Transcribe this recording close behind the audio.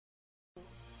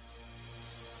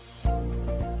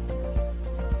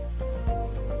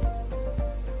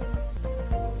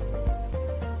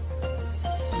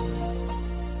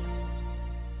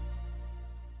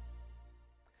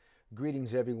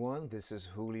Greetings, everyone. This is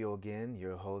Julio again,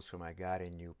 your host for my God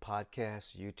in You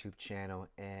podcast, YouTube channel.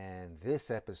 And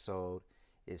this episode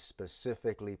is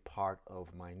specifically part of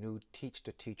my new Teach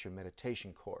the Teacher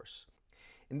meditation course.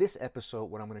 In this episode,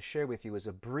 what I'm going to share with you is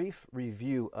a brief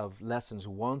review of lessons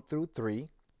 1 through 3,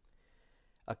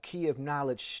 a key of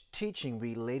knowledge teaching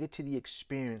related to the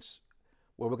experience,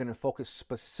 where we're going to focus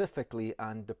specifically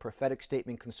on the prophetic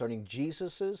statement concerning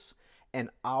Jesus's and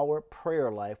our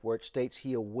prayer life, where it states,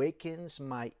 He awakens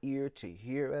my ear to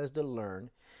hear as to learn.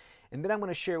 And then I'm going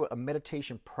to share a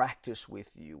meditation practice with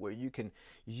you where you can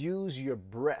use your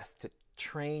breath to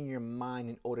train your mind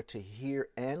in order to hear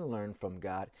and learn from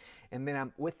God. And then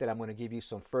I'm going to give you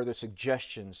some further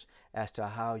suggestions as to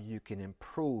how you can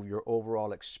improve your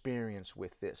overall experience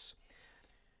with this.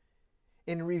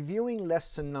 In reviewing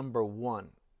lesson number 1,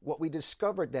 what we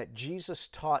discovered that Jesus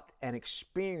taught and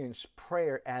experienced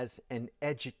prayer as an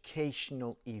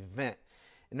educational event.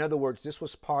 In other words, this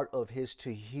was part of his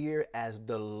to hear as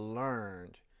the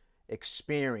learned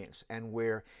experience. And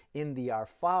where in the Our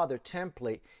Father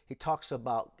template, he talks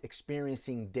about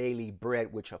experiencing daily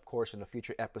bread, which of course in a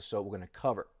future episode we're going to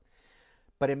cover.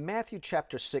 But in Matthew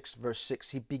chapter 6, verse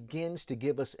 6, he begins to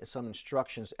give us some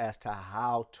instructions as to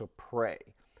how to pray.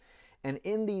 And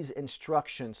in these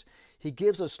instructions, he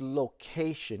gives us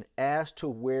location as to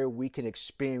where we can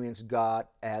experience God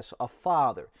as a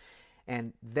Father.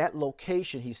 And that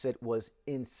location, he said, was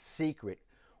in secret.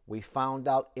 We found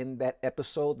out in that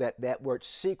episode that that word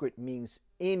secret means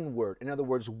inward. In other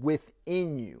words,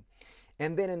 within you.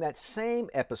 And then in that same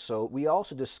episode, we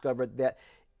also discovered that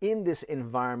in this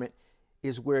environment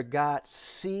is where God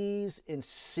sees in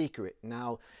secret.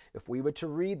 Now, if we were to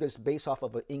read this based off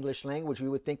of an English language, we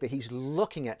would think that he's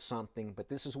looking at something, but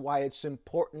this is why it's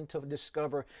important to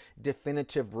discover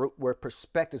definitive root word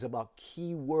perspectives about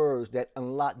key words that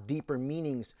unlock deeper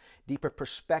meanings, deeper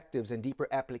perspectives, and deeper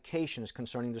applications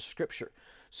concerning the scripture.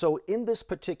 So in this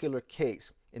particular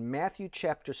case, in Matthew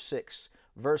chapter 6,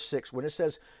 verse 6, when it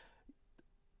says,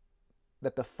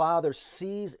 that the Father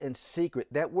sees in secret.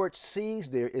 That word sees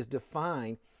there is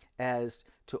defined as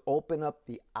to open up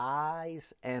the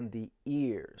eyes and the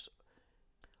ears,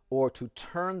 or to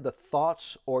turn the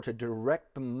thoughts or to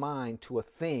direct the mind to a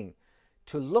thing,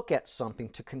 to look at something,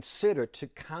 to consider, to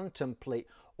contemplate,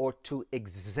 or to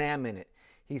examine it.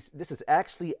 This is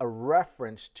actually a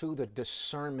reference to the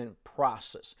discernment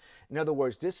process. In other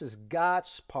words, this is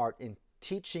God's part in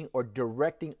teaching or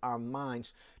directing our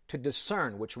minds to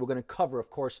discern, which we're going to cover, of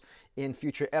course, in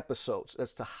future episodes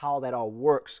as to how that all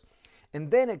works.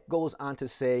 And then it goes on to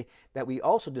say that we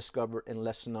also discovered in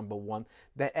lesson number 1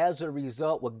 that as a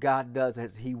result, what God does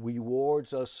is he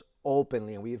rewards us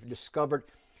openly. And we've discovered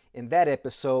in that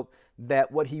episode that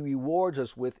what he rewards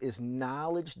us with is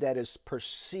knowledge that is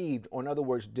perceived, or in other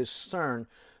words, discerned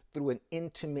through an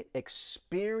intimate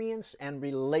experience and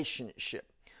relationship.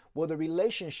 Well, the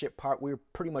relationship part we're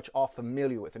pretty much all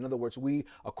familiar with. In other words, we,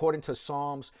 according to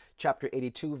Psalms chapter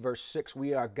 82, verse 6,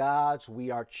 we are God's,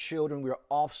 we are children, we are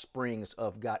offsprings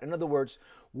of God. In other words,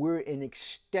 we're an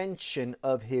extension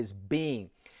of his being.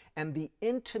 And the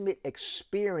intimate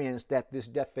experience that this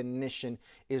definition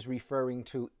is referring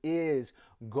to is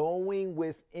going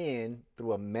within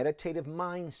through a meditative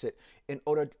mindset in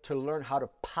order to learn how to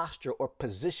posture or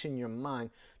position your mind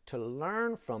to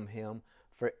learn from him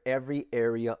for every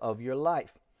area of your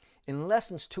life. In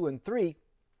lessons 2 and 3,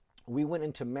 we went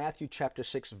into Matthew chapter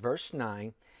 6, verse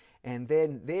 9, and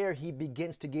then there he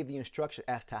begins to give the instruction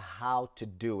as to how to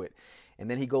do it. And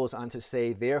then he goes on to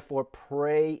say, therefore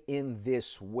pray in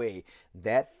this way.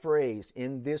 That phrase,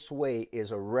 in this way,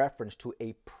 is a reference to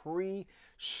a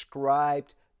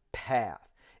prescribed path.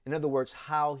 In other words,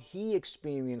 how he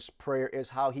experienced prayer is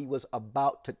how he was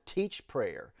about to teach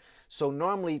prayer. So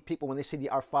normally people, when they say the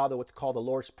Our Father, what's called the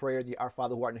Lord's Prayer, the Our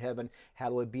Father who art in heaven,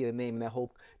 hallowed be thy name, and that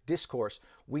whole discourse,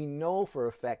 we know for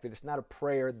a fact that it's not a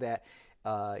prayer that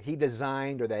he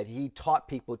designed or that he taught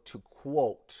people to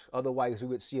quote. Otherwise, we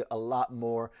would see a lot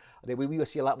more, we would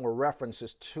see a lot more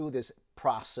references to this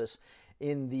process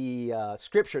in the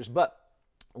scriptures. But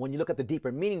when you look at the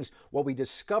deeper meanings, what we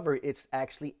discover, it's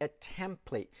actually a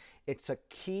template. It's a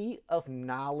key of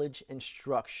knowledge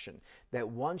instruction that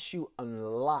once you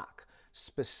unlock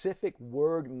specific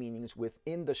word meanings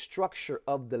within the structure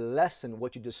of the lesson,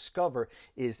 what you discover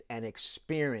is an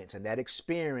experience. And that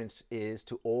experience is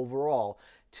to overall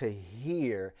to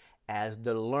hear as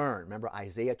to learn. Remember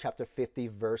Isaiah chapter 50,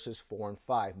 verses 4 and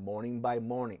 5, morning by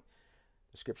morning.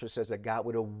 The scripture says that God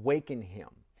would awaken him.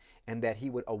 and that he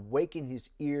would awaken his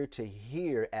ear to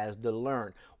hear as to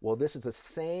learn. Well, this is the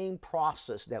same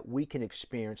process that we can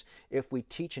experience if we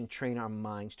teach and train our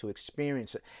minds to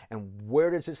experience it. And where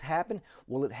does this happen?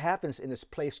 Well, it happens in this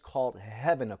place called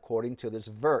heaven, according to this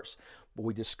verse. But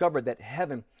we discovered that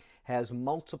heaven has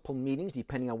multiple meanings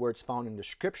depending on where it's found in the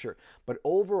scripture. But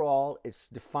overall, it's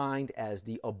defined as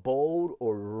the abode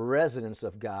or residence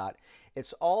of God.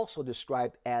 It's also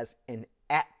described as an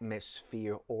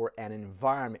atmosphere or an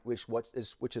environment, which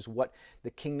is what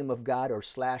the kingdom of God or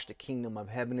 / the kingdom of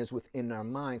heaven is within our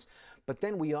minds. But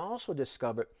then we also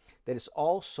discovered that it's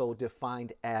also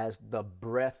defined as the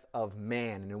breath of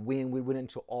man. And when we went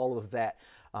into all of that,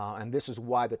 and this is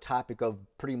why the topic of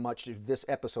pretty much this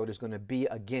episode is going to be,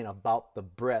 again, about the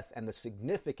breath and the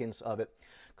significance of it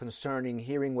concerning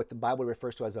hearing what the Bible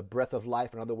refers to as a breath of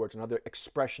life. In other words, another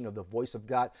expression of the voice of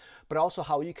God, but also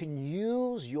how you can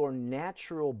use your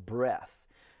natural breath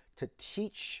to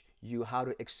teach you how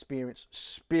to experience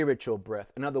spiritual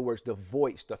breath. In other words, the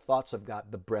voice, the thoughts of God,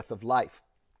 the breath of life.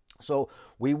 So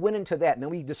we went into that, and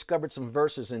then we discovered some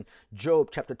verses in Job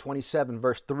chapter 27,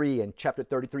 verse 3, and chapter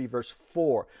 33, verse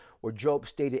 4, where Job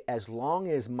stated, "As long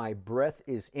as my breath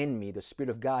is in me, the Spirit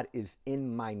of God is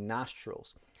in my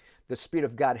nostrils. The Spirit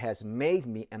of God has made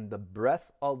me, and the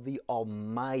breath of the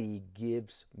Almighty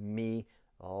gives me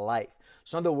life."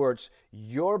 So in other words,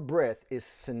 your breath is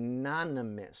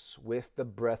synonymous with the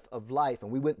breath of life.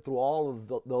 And we went through all of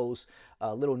those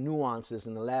little nuances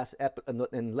in the last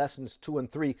in lessons 2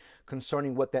 and 3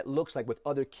 concerning what that looks like with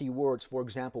other key words. For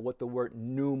example, what the word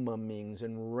pneuma means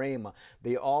and rhema.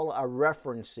 They all are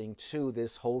referencing to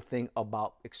this whole thing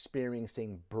about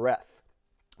experiencing breath.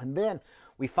 And then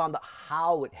we found out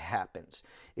how it happens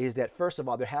is that, first of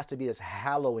all, there has to be this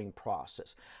hallowing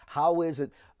process. How is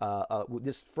it,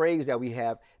 this phrase that we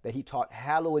have that he taught,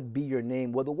 hallowed be your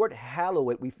name? Well, the word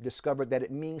hallowed, we've discovered that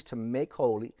it means to make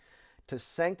holy, to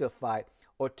sanctify,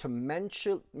 or to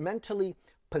mentally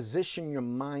position your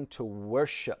mind to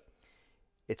worship.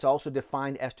 It's also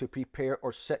defined as to prepare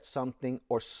or set something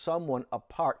or someone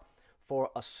apart for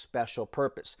a special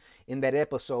purpose. In that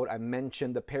episode, I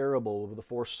mentioned the parable of the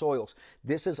 4 soils.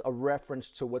 This is a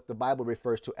reference to what the Bible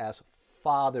refers to as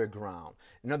father ground.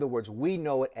 In other words, we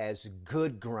know it as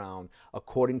good ground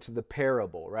according to the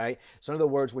parable, right? So in other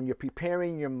words, when you're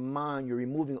preparing your mind, you're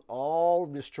removing all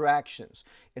distractions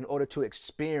in order to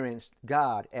experience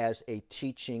God as a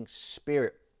teaching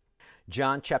spirit.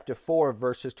 John chapter 4,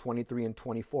 verses 23 and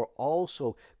 24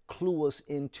 also clue us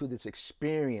into this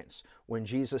experience when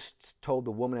Jesus told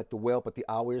the woman at the well, "But the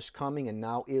hour is coming and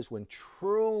now is when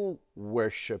true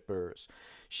worshipers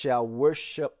shall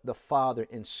worship the Father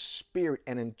in spirit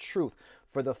and in truth,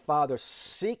 for the Father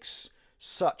seeks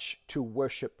such to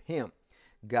worship him.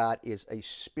 God is a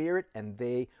spirit, and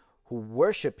they who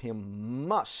worship him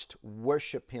must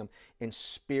worship him in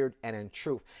spirit and in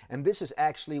truth." And this is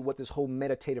actually what this whole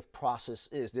meditative process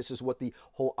is. This is what the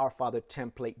whole Our Father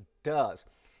template does.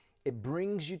 It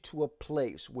brings you to a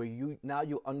place where you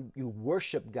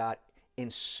worship God in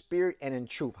spirit and in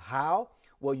truth. How?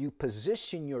 Well, you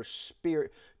position your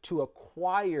spirit to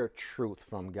acquire truth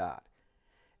from God.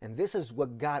 And this is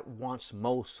what God wants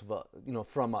most of us,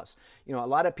 from us. A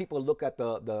lot of people look at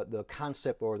the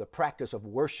concept or the practice of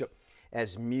worship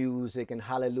as music and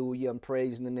hallelujah and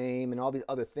praise in the name and all these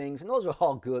other things. And those are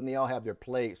all good and they all have their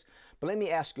place. But let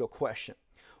me ask you a question.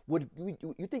 Would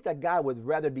you think that God would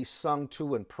rather be sung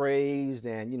to and praised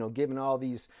and, given all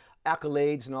these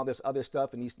accolades and all this other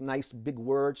stuff and these nice big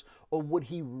words? Or would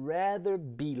he rather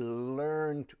be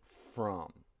learned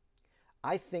from?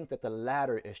 I think that the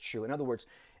latter is true. In other words,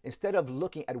 instead of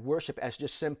looking at worship as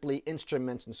just simply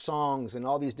instruments and songs and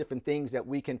all these different things that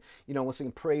we can,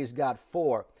 praise God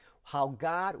for, how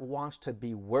God wants to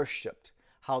be worshiped,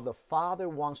 how the Father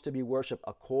wants to be worshiped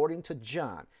according to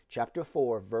John chapter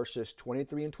 4, verses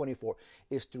 23 and 24,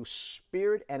 is through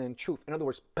spirit and in truth. In other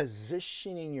words,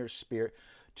 positioning your spirit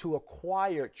to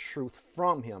acquire truth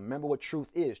from him. Remember what truth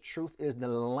is. Truth is the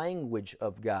language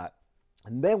of God.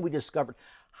 And then we discovered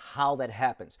how that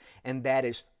happens, and that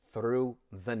is through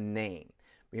the name.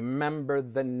 Remember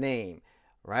the name.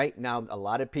 Right? Now, a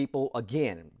lot of people,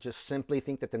 again, just simply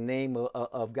think that the name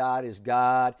of God is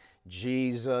God,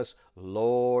 Jesus,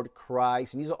 Lord,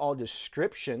 Christ. And these are all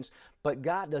descriptions, but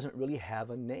God doesn't really have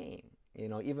a name.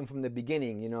 Even from the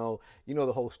beginning,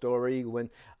 the whole story when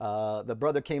the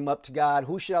brother came up to God,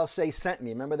 "Who shall say sent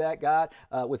me?" Remember that, God,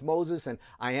 with Moses, and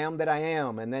 "I am that I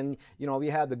am." And then, we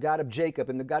have the God of Jacob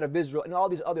and the God of Israel and all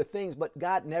these other things, but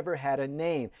God never had a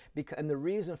name. And the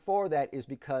reason for that is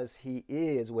because he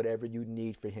is whatever you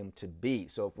need for him to be.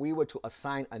 So if we were to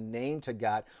assign a name to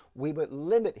God, we would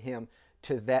limit him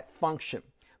to that function.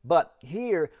 But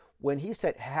here, when he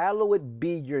said, hallowed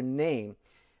be your name,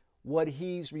 what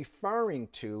he's referring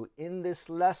to in this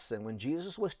lesson, when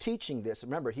Jesus was teaching this,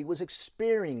 remember, he was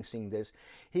experiencing this.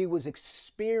 He was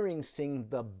experiencing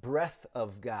the breath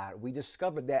of God. We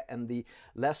discovered that in the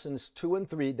lessons 2 and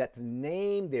 3, that the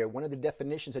name there, one of the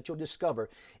definitions that you'll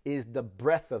discover, is the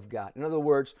breath of God. In other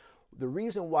words, the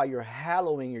reason why you're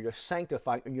hallowing or you're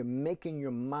sanctifying and you're making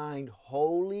your mind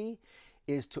holy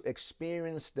is to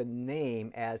experience the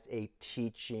name as a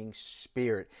teaching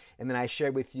spirit. And then I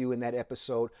shared with you in that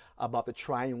episode about the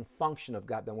triune function of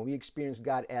God. That when we experience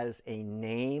God as a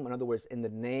name, in other words, in the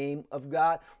name of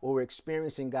God, well, we're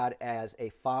experiencing God as a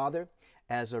father,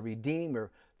 as a redeemer,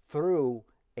 through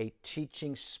a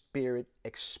teaching spirit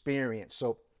experience.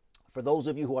 So for those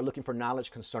of you who are looking for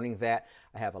knowledge concerning that,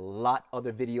 I have a lot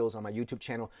other videos on my YouTube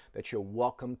channel that you're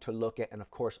welcome to look at, and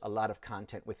of course a lot of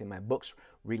content within my books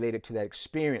related to that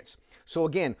experience. So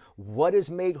again, what is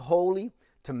made holy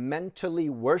to mentally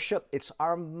worship? It's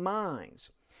our minds.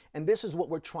 And this is what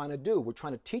we're trying to do. We're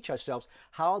trying to teach ourselves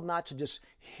how not to just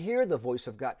hear the voice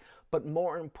of God, but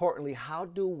more importantly, how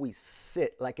do we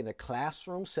sit like in a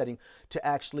classroom setting to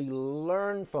actually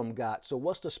learn from God? So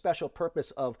what's the special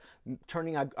purpose of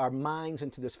turning our minds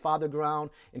into this Father ground,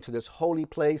 into this holy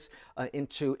place,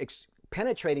 into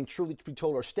penetrating, truly to be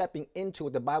told, or stepping into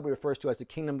what the Bible refers to as the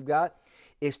kingdom of God,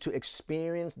 is to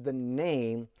experience the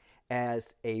name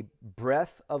as a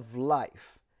breath of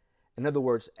life. In other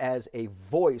words, as a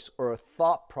voice or a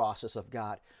thought process of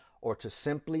God, or to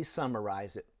simply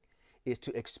summarize it, is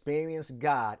to experience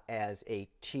God as a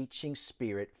teaching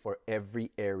spirit for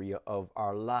every area of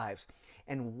our lives.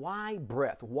 And why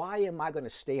breath? Why am I going to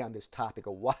stay on this topic?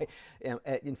 Or why,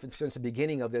 since the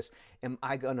beginning of this, am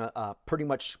I going to pretty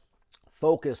much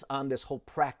focus on this whole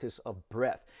practice of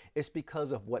breath? It's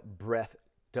because of what breath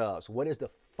does. What is the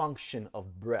function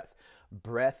of breath?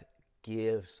 Breath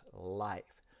gives life.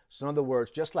 So in other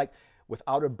words, just like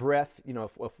without a breath,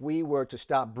 if we were to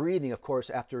stop breathing, of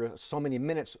course, after so many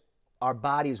minutes, our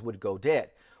bodies would go dead.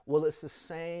 Well, it's the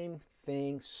same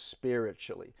thing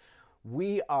spiritually.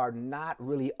 We are not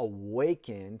really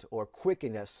awakened or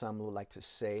quickened, as some would like to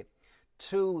say,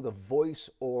 to the voice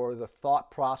or the thought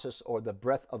process or the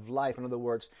breath of life. In other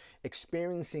words,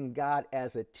 experiencing God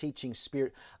as a teaching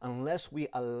spirit, unless we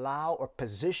allow or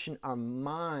position our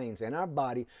minds and our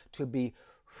body to be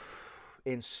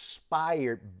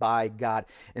inspired by God.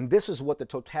 And this is what the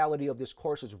totality of this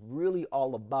course is really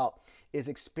all about, is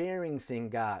experiencing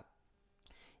God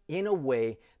in a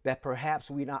way that perhaps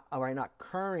we are not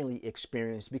currently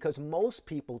experiencing. Because most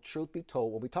people, truth be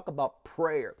told, when we talk about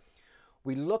prayer,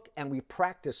 we look and we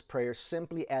practice prayer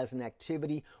simply as an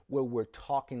activity where we're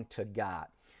talking to God.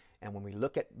 And when we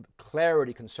look at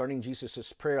clarity concerning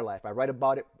Jesus' prayer life, I write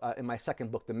about it in my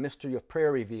second book, The Mystery of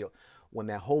Prayer Revealed. When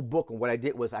that whole book, and what I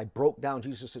did was I broke down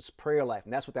Jesus' prayer life,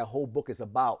 and that's what that whole book is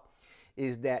about,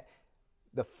 is that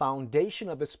the foundation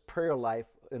of his prayer life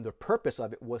and the purpose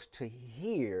of it was to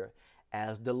hear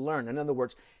as to learn. In other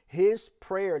words, his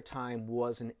prayer time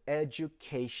was an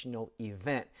educational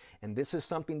event. And this is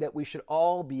something that we should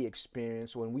all be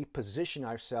experiencing when we position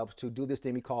ourselves to do this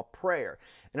thing we call prayer.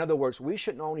 In other words, we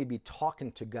shouldn't only be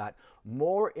talking to God,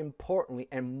 more importantly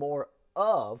and more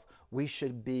of, we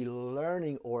should be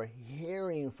learning or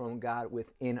hearing from God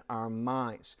within our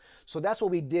minds. So that's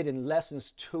what we did in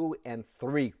lessons 2 and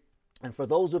 3. And for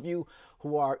those of you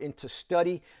who are into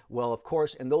study, well, of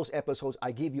course, in those episodes,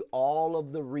 I give you all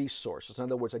of the resources. In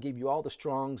other words, I give you all the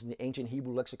Strong's and the Ancient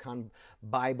Hebrew Lexicon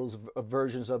Bibles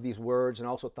versions of these words, and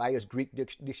also Thayer's Greek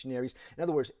dictionaries. In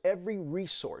other words, every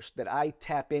resource that I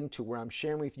tap into where I'm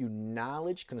sharing with you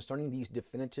knowledge concerning these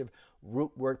definitive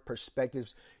root word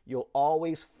perspectives, you'll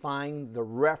always find the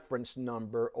reference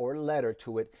number or letter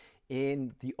to it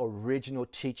in the original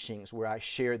teachings where I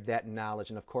shared that knowledge.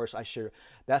 And of course,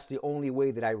 that's the only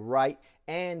way that I write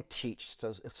and teach.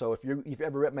 So if you've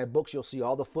ever read my books, you'll see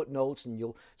all the footnotes, and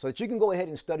so that you can go ahead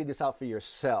and study this out for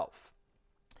yourself.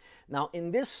 Now,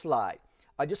 in this slide,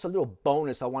 just a little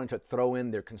bonus I wanted to throw in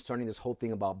there concerning this whole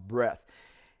thing about breath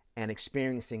and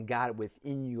experiencing God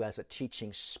within you as a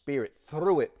teaching spirit.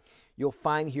 Through it, you'll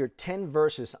find here 10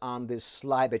 verses on this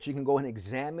slide that you can go and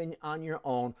examine on your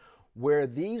own, where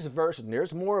these verses, and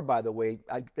there's more, by the way,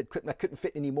 I couldn't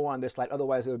fit any more on this slide,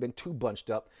 otherwise it would have been too bunched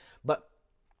up, but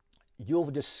you'll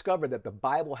discover that the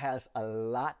Bible has a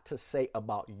lot to say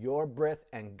about your breath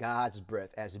and God's breath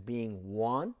as being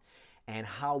one, and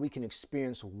how we can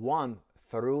experience one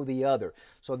through the other.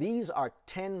 So these are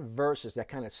 10 verses that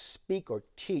kind of speak or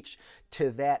teach to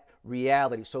that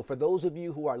reality. So for those of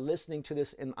you who are listening to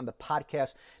this on the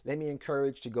podcast, let me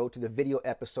encourage to go to the video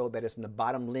episode that is in the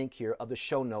bottom link here of the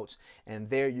show notes, and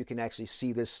there you can actually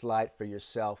see this slide for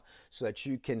yourself so that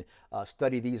you can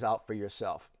study these out for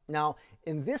yourself. Now,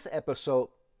 in this episode,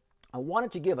 I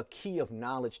wanted to give a key of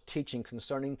knowledge teaching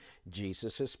concerning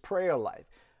Jesus' prayer life,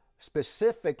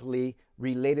 specifically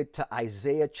related to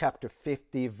Isaiah chapter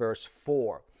 50, verse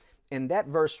 4. And that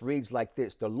verse reads like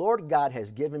this: "The Lord God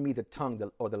has given me the tongue,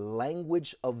 or the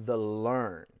language of the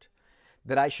learned,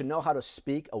 that I should know how to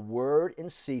speak a word in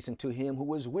season to him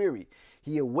who is weary.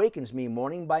 He awakens me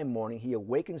morning by morning. He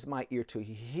awakens my ear to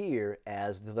hear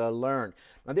as the learned."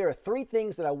 Now, there are three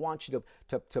things that I want you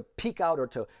to peek out or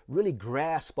to really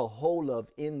grasp a hold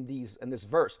of in this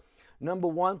verse. Number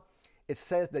one, it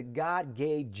says that God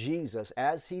gave Jesus,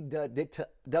 as he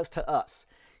does to us.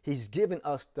 He's given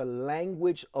us the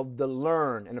language of the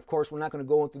learned. And of course, we're not going to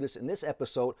go into this in this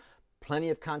episode. Plenty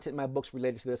of content in my books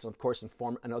related to this, and of course, in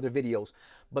other videos.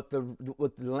 But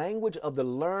what the language of the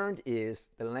learned is,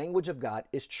 the language of God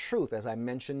is truth, as I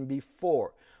mentioned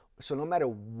before. So no matter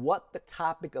what the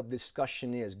topic of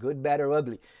discussion is, good, bad, or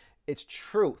ugly, it's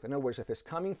truth. In other words, if it's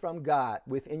coming from God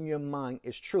within your mind,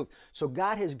 it's truth. So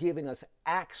God has given us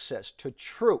access to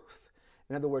truth.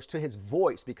 In other words, to his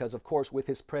voice, because of course with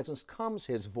his presence comes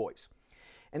his voice.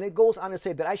 And it goes on to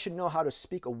say that I should know how to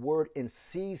speak a word in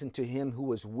season to him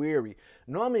who is weary.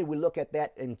 Normally we look at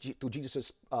that through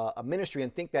Jesus' ministry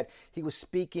and think that he was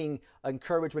speaking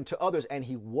encouragement to others, and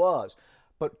he was.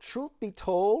 But truth be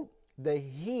told, the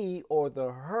he or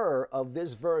the her of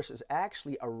this verse is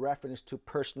actually a reference to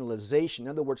personalization. In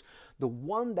other words, the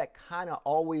one that kind of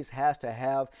always has to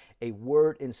have a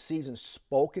word in season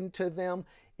spoken to them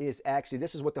is actually,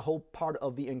 this is what the whole part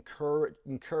of the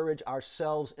encourage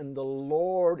ourselves in the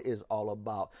Lord is all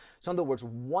about. So in other words,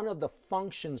 one of the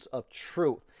functions of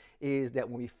truth is that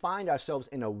when we find ourselves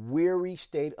in a weary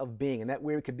state of being, and that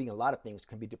weary could be a lot of things. It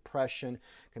can be depression,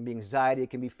 it can be anxiety, it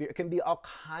can be fear, it can be all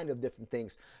kind of different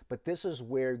things. But this is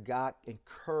where God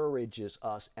encourages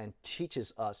us and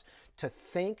teaches us to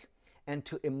think and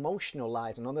to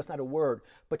emotionalize, and no, that's not a word,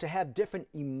 but to have different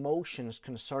emotions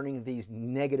concerning these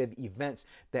negative events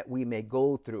that we may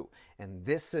go through. And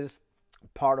this is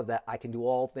part of that. I can do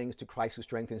all things to Christ who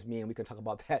strengthens me, and we can talk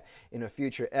about that in a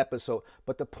future episode.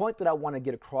 But the point that I want to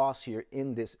get across here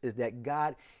in this is that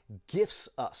God gifts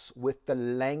us with the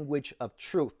language of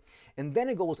truth. And then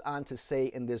it goes on to say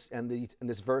in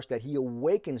this verse that he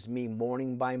awakens me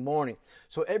morning by morning.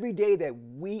 So every day that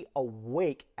we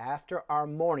awake after our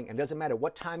morning, and it doesn't matter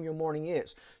what time your morning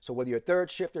is. So whether you're third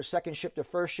shifter, second shifter,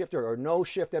 first shifter, or no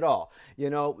shift at all,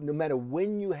 no matter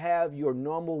when you have your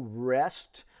normal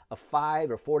rest of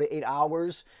 5 or 4 to 8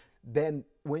 hours, then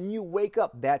when you wake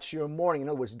up, that's your morning. In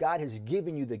other words, God has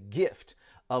given you the gift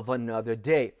of another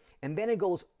day. And then it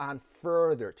goes on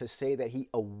further to say that he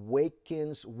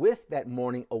awakens with that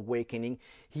morning awakening.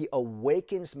 He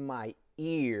awakens my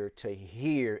ear to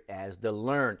hear as the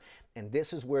learned. And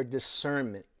this is where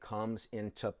discernment comes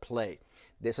into play.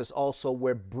 This is also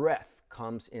where breath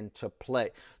comes into play.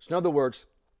 So in other words,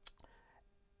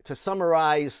 to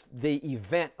summarize the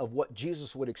event of what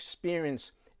Jesus would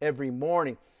experience every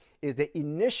morning is that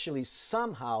initially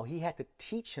somehow he had to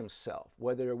teach himself,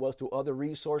 whether it was through other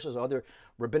resources, other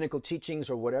rabbinical teachings,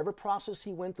 or whatever process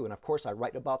he went through. And of course, I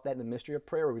write about that in the Mystery of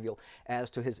Prayer Revealed as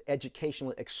to his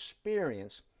educational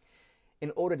experience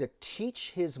in order to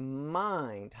teach his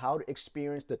mind how to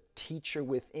experience the teacher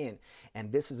within.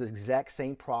 And this is the exact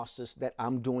same process that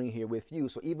I'm doing here with you.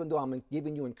 So even though I'm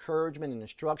giving you encouragement and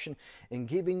instruction and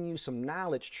giving you some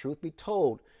knowledge, truth be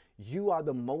told, you are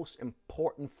the most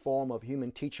important form of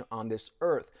human teacher on this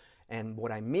earth. And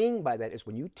what I mean by that is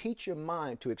when you teach your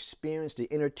mind to experience the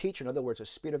inner teacher, in other words, the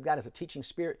Spirit of God as a teaching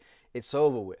spirit, it's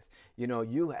over with.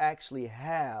 You actually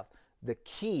have the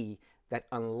key that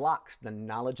unlocks the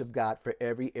knowledge of God for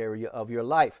every area of your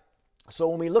life. So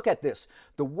when we look at this,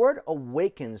 the word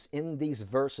awakens in these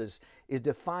verses is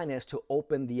defined as to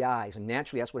open the eyes. And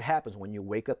naturally, that's what happens. When you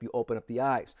wake up, you open up the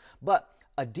eyes. But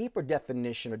a deeper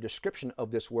definition or description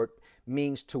of this word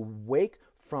means to wake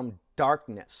from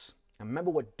darkness. And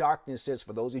remember what darkness is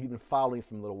for those of you who've been following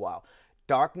for a little while.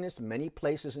 Darkness, many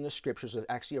places in the scriptures, is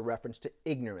actually a reference to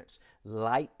ignorance.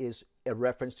 Light is a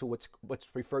reference to what's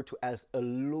referred to as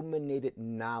illuminated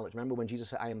knowledge. Remember when Jesus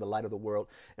said, I am the light of the world?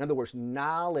 In other words,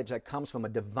 knowledge that comes from a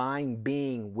divine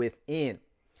being within.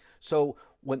 So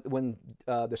when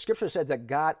the scripture says that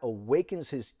God awakens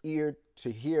his ear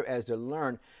to hear as to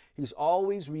learn, he's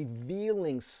always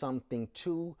revealing something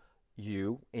to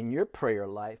you in your prayer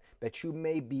life that you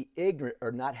may be ignorant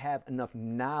or not have enough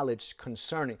knowledge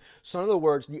concerning. So in other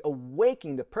words, the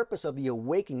awakening, the purpose of the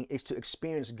awakening is to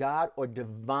experience God or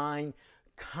divine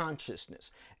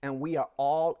consciousness. And we are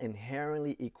all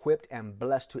inherently equipped and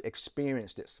blessed to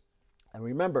experience this. And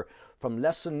remember, from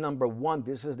lesson number 1,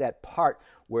 this is that part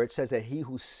where it says that he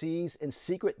who sees in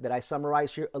secret, that I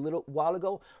summarized here a little while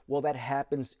ago, well, that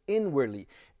happens inwardly.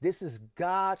 This is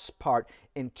God's part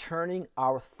in turning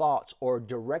our thoughts or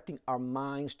directing our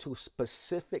minds to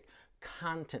specific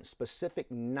content,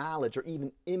 specific knowledge, or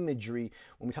even imagery,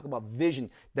 when we talk about vision,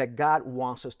 that God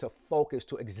wants us to focus,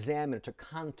 to examine, to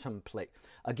contemplate.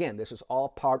 Again, this is all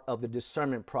part of the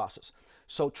discernment process.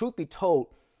 So truth be told,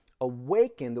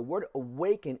 awaken, the word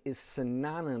awaken is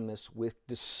synonymous with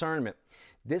discernment.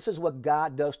 This is what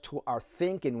God does to our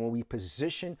thinking when we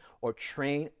position or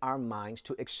train our minds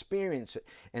to experience it.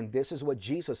 And this is what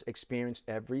Jesus experienced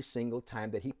every single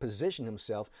time that he positioned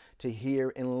himself to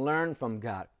hear and learn from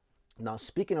God. Now,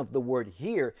 speaking of the word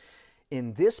hear,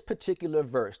 in this particular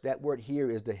verse, that word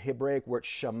here is the Hebraic word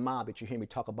shema that you hear me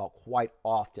talk about quite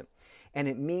often. And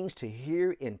it means to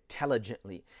hear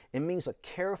intelligently. It means a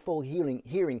careful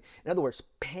hearing. In other words,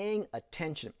 paying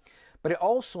attention. But it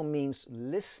also means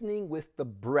listening with the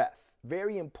breath.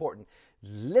 Very important.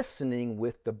 Listening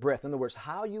with the breath. In other words,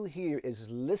 how you hear is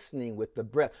listening with the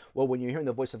breath. Well, when you're hearing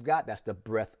the voice of God, that's the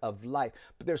breath of life.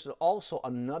 But there's also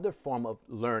another form of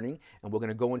learning, and we're going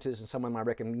to go into this in some of my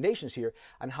recommendations here,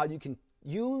 on how you can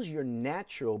use your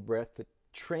natural breath to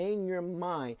train your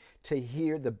mind to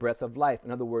hear the breath of life.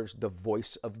 In other words, the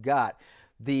voice of God.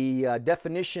 The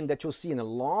definition that you'll see in a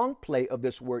long play of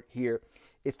this word here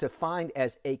is defined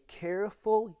as a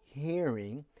careful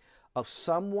hearing of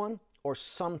someone or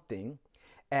something,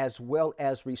 as well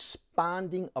as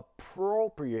responding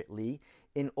appropriately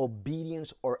in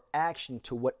obedience or action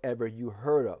to whatever you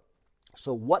heard of.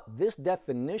 So what this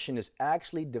definition is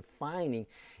actually defining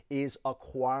is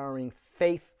acquiring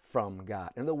faith from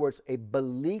God. In other words, a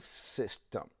belief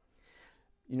system.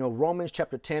 You know, Romans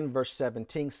chapter 10, verse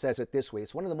 17 says it this way.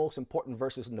 It's one of the most important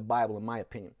verses in the Bible, in my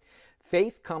opinion.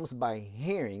 Faith comes by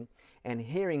hearing, and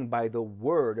hearing by the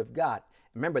word of God.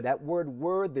 Remember, that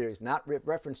word there is not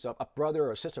reference of a brother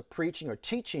or sister preaching or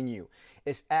teaching you.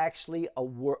 It's actually a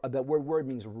word. That word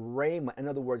means rhema. In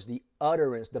other words, the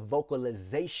utterance, the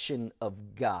vocalization of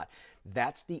God.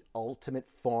 That's the ultimate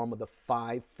form of the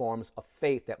 5 forms of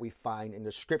faith that we find in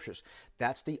the scriptures.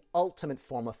 That's the ultimate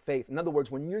form of faith. In other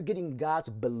words, when you're getting God's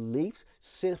beliefs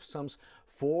systems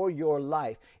for your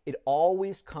life, it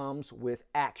always comes with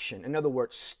action. In other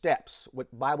words, steps, what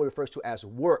the Bible refers to as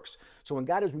works. So when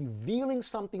God is revealing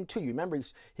something to you, remember,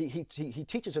 he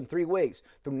teaches in 3 ways: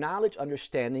 through knowledge,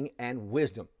 understanding, and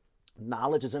wisdom.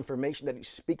 Knowledge is information that he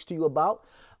speaks to you about.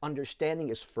 Understanding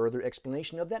is further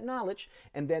explanation of that knowledge.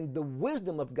 And then the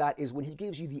wisdom of God is when he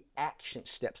gives you the action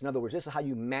steps. In other words, this is how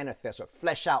you manifest or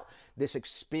flesh out this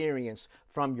experience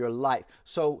from your life.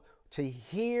 So to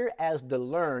hear as to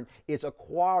learn is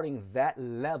acquiring that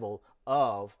level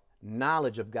of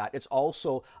knowledge of God. It's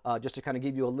also, just to kind of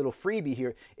give you a little freebie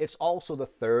here, it's also the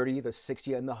 30, the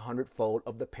 60, and the 100-fold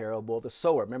of the parable of the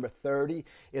sower. Remember, 30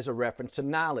 is a reference to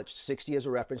knowledge. 60 is a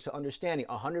reference to understanding.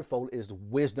 100-fold is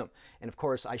wisdom. And of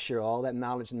course, I share all that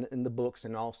knowledge in the books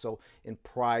and also in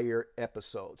prior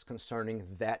episodes concerning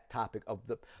that topic of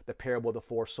the parable of the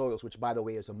 4 soils, which, by the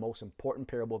way, is the most important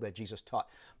parable that Jesus taught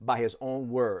by his own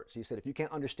words. He said, if you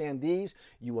can't understand these,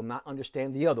 you will not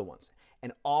understand the other ones.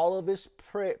 And all of his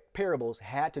parables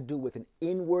had to do with an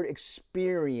inward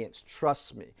experience.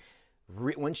 Trust me.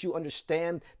 Once you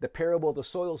understand the parable of the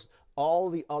soils,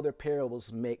 all the other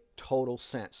parables make total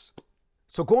sense.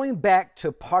 So going back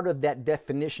to part of that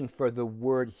definition for the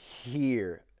word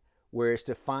hear, where it's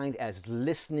defined as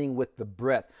listening with the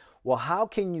breath. Well, how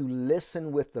can you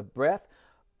listen with the breath?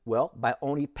 Well, by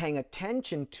only paying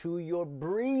attention to your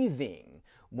breathing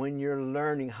when you're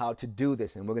learning how to do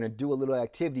this. And we're going to do a little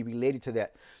activity related to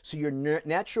that. So your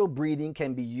natural breathing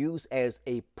can be used as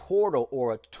a portal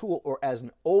or a tool or as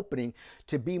an opening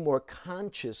to be more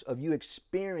conscious of you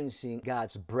experiencing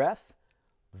God's breath,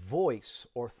 voice,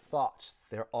 or thoughts.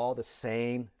 They're all the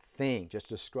same thing, just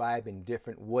described in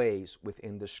different ways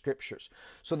within the scriptures.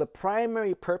 So the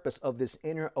primary purpose of this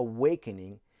inner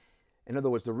awakening, in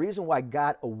other words, the reason why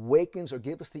God awakens or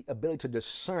gives us the ability to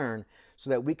discern so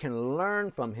that we can learn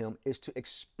from him, is to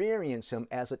experience him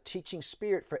as a teaching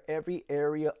spirit for every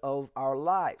area of our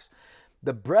lives.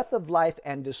 The breath of life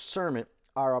and discernment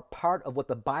are a part of what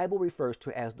the Bible refers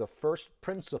to as the first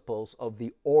principles of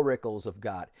the oracles of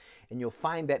God. And you'll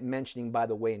find that mentioning, by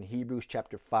the way, in Hebrews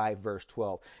chapter 5, verse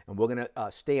 12. And we're going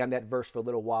to stay on that verse for a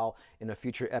little while in a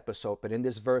future episode. But in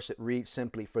this verse, it reads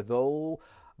simply, "For though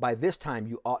by this time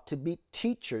you ought to be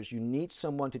teachers, you need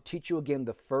someone to teach you again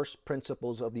the first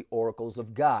principles of the oracles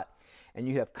of God. And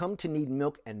you have come to need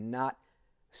milk and not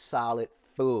solid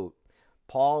food."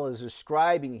 Paul is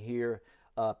describing here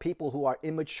people who are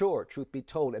immature, truth be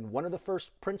told. And one of the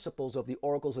first principles of the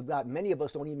oracles of God, many of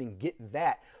us don't even get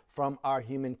that from our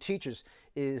human teachers,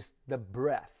 is the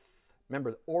breath.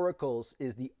 Remember, oracles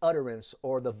is the utterance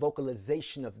or the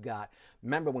vocalization of God.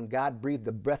 Remember when God breathed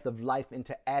the breath of life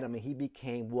into Adam and he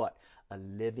became what? A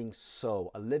living soul.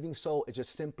 A living soul is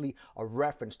just simply a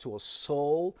reference to a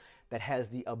soul that has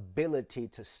the ability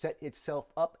to set itself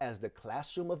up as the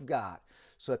classroom of God,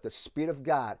 so that the Spirit of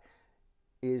God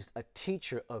is a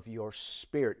teacher of your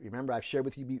spirit. Remember, I've shared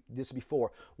with you this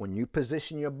before. When you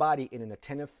position your body in an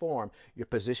attentive form, you're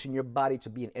positioning your body to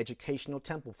be an educational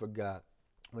temple for God.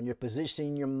 When you're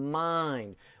positioning your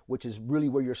mind, which is really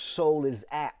where your soul is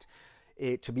at,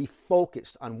 to be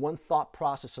focused on one thought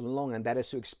process alone, and that is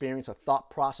to experience a thought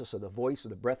process of the voice or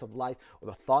the breath of life or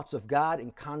the thoughts of God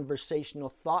in conversational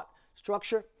thought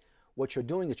structure, what you're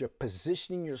doing is you're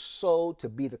positioning your soul to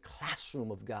be the classroom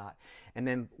of God. And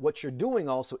then what you're doing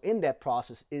also in that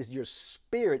process is your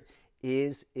spirit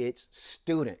is its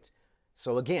student.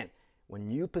 So again, when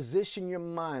you position your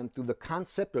mind through the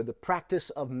concept or the practice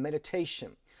of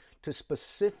meditation to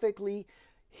specifically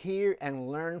hear and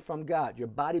learn from God, your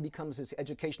body becomes its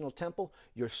educational temple,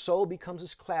 your soul becomes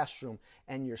its classroom,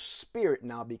 and your spirit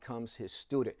now becomes his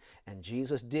student. And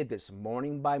Jesus did this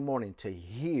morning by morning to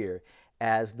hear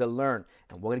as the learn.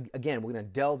 And we're going to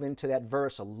delve into that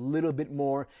verse a little bit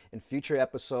more in future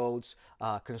episodes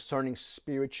concerning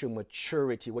spiritual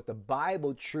maturity. What the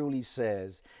Bible truly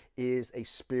says is a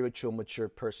spiritual mature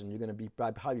person. You're going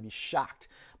to probably be shocked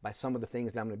by some of the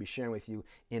things that I'm going to be sharing with you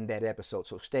in that episode.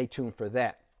 So stay tuned for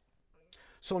that.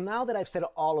 So now that I've said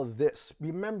all of this,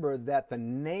 remember that the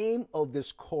name of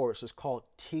this course is called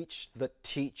Teach the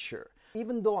Teacher.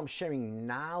 Even though I'm sharing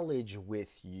knowledge with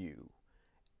you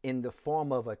in the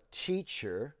form of a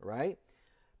teacher, right?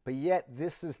 But yet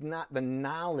this is not the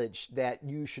knowledge that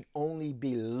you should only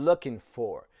be looking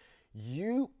for.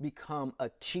 You become a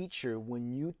teacher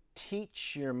when you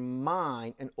teach your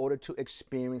mind in order to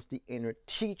experience the inner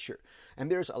teacher. And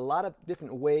there's a lot of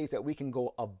different ways that we can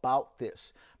go about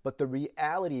this. But the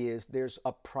reality is there's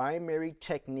a primary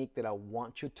technique that I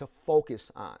want you to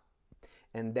focus on.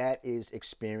 And that is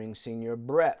experiencing your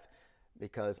breath.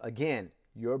 Because again,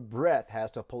 your breath has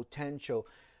the potential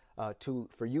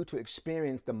for you to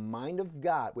experience the mind of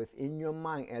God within your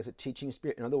mind as a teaching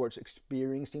spirit. In other words,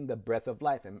 experiencing the breath of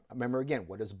life. And remember again,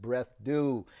 what does breath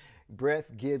do? Breath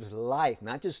gives life,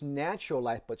 not just natural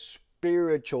life, but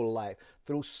spiritual life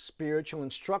through spiritual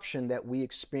instruction that we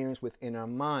experience within our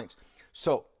minds.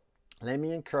 So let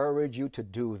me encourage you to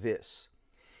do this,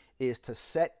 is to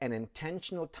set an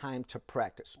intentional time to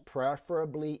practice,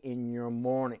 preferably in your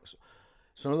mornings.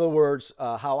 So in other words,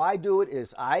 how I do it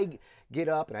is I get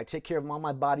up and I take care of all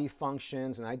my body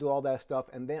functions and I do all that stuff,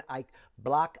 and then I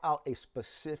block out a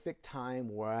specific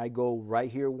time where I go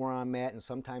right here where I'm at, and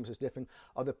sometimes there's different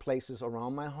other places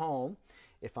around my home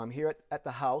if I'm here at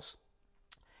the house.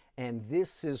 And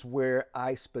this is where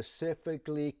I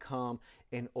specifically come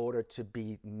in order to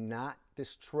be not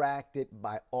distracted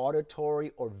by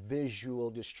auditory or visual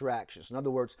distractions. In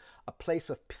other words, a place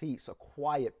of peace, a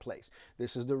quiet place.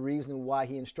 This is the reason why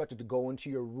he instructed to go into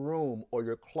your room or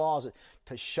your closet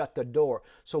to shut the door.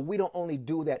 So we don't only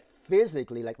do that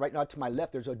physically, like right now to my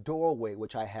left, there's a doorway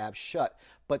which I have shut.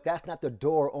 But that's not the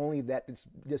door only that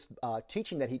this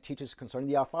teaching that he teaches concerning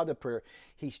the Our Father prayer,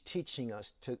 he's teaching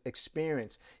us to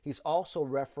experience. He's also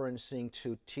referencing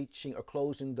to teaching or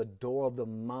closing the door of the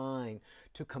mind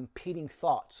to competing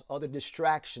thoughts, other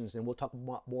distractions, and we'll talk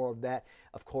about more of that,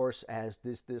 of course, as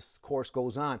this course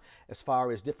goes on, as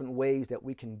far as different ways that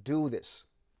we can do this.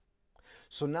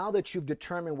 So now that you've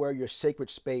determined where your sacred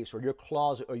space or your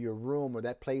closet or your room or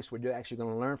that place where you're actually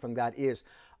going to learn from God is,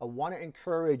 I want to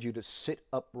encourage you to sit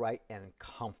upright and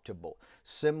comfortable,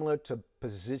 similar to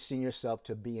positioning yourself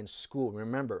to be in school.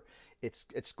 Remember, it's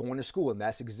going to school, and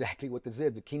that's exactly what this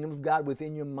is. The kingdom of God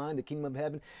within your mind, the kingdom of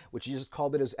heaven, which Jesus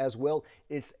called it as well,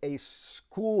 it's a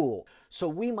school. So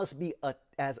we must be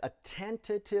as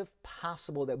attentive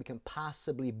possible that we can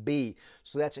possibly be.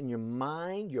 So that's in your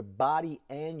mind, your body,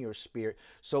 and your spirit.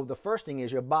 So the first thing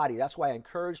is your body. That's why I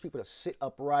encourage people to sit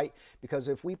upright, because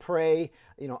if we pray,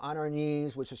 on our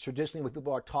knees, which is traditionally what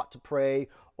people are taught to pray,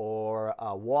 or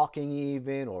walking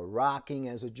even, or rocking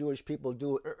as the Jewish people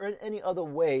do, or any other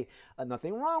way.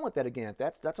 Nothing wrong with that. Again,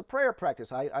 that's a prayer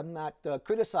practice. I'm not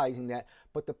criticizing that,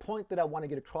 but the point that I want to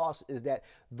get across is that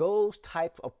those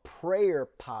type of prayer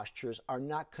postures are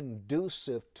not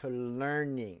conducive to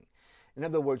learning. In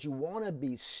other words, you want to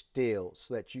be still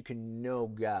so that you can know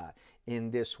God in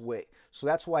this way. So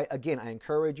that's why, again, I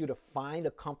encourage you to find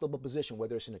a comfortable position,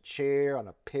 whether it's in a chair, on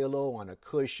a pillow, on a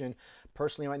cushion.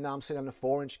 Personally, right now, I'm sitting on a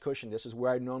 4-inch cushion. This is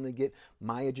where I normally get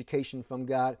my education from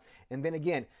God. And then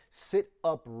again, sit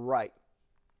upright.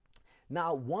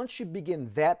 Now, once you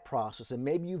begin that process, and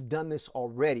maybe you've done this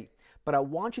already, but I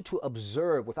want you to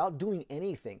observe without doing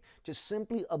anything. Just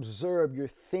simply observe your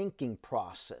thinking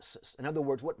processes. In other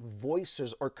words, what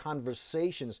voices or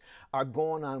conversations are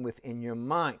going on within your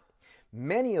mind.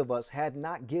 Many of us have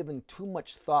not given too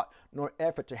much thought nor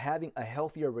effort to having a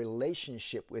healthier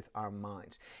relationship with our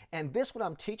minds. And this, what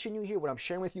I'm teaching you here, what I'm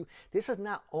sharing with you, this is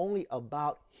not only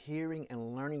about hearing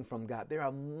and learning from God. There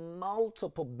are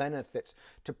multiple benefits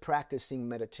to practicing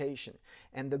meditation.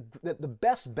 And the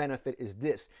best benefit is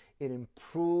this: it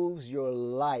improves your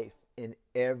life in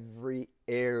every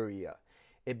area.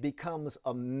 It becomes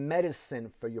a medicine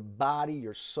for your body,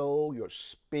 your soul, your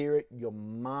spirit, your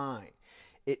mind.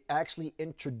 It actually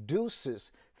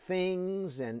introduces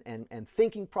things and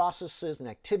thinking processes and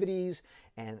activities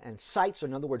and sights, or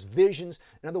in other words, visions,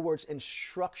 in other words,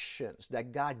 instructions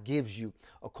that God gives you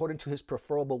according to his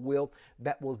preferable will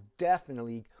that will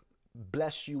definitely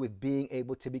bless you with being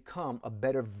able to become a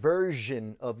better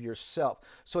version of yourself.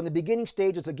 So in the beginning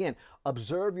stages, again,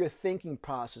 observe your thinking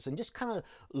process and just kind of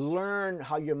learn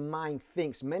how your mind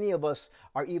thinks. Many of us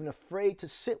are even afraid to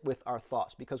sit with our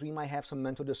thoughts because we might have some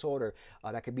mental disorder.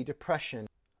 That could be depression,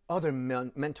 other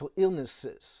mental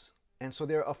illnesses. And so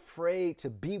they're afraid to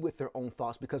be with their own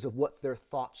thoughts because of what their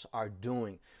thoughts are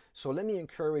doing. So let me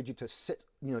encourage you to sit,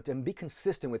 and be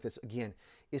consistent with this again,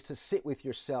 is to sit with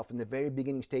yourself in the very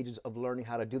beginning stages of learning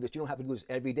how to do this. You don't have to do this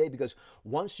every day, because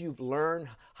once you've learned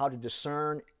how to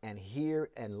discern and hear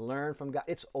and learn from God,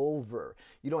 it's over.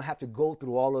 You don't have to go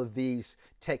through all of these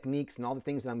techniques and all the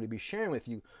things that I'm going to be sharing with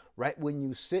you. Right when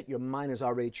you sit, your mind is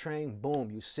already trained. Boom,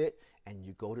 you sit and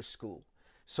you go to school.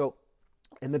 So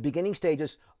in the beginning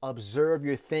stages, observe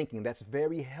your thinking. That's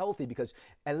very healthy, because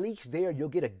at least there you'll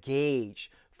get a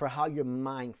gauge for how your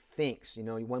mind thinks.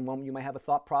 One moment you might have a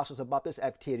thought process about this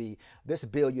activity, this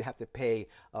bill you have to pay,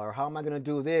 or how am I going to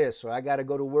do this, or I got to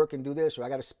go to work and do this, or I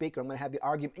got to speak, or I'm going to have the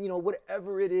argument,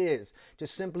 whatever it is.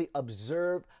 Just simply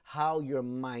observe how your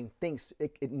mind thinks.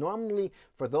 It normally,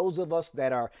 for those of us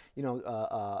that are,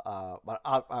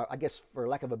 I guess for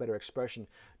lack of a better expression,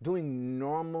 doing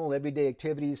normal everyday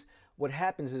activities, what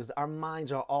happens is our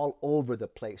minds are all over the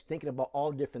place, thinking about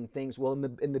all different things. Well,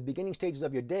 in the beginning stages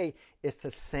of your day, it's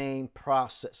the same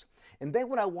process. And then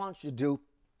what I want you to do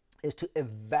is to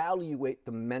evaluate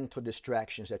the mental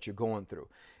distractions that you're going through.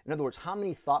 In other words, how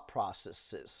many thought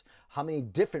processes, how many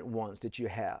different ones did you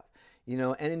have?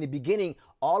 And in the beginning,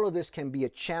 all of this can be a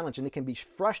challenge, and it can be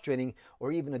frustrating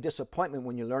or even a disappointment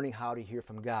when you're learning how to hear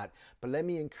from God. But let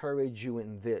me encourage you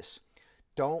in this.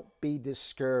 Don't be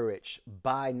discouraged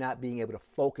by not being able to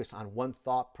focus on one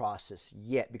thought process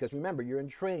yet, because remember, you're in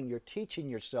training. You're teaching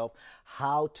yourself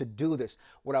how to do this.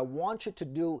 What I want you to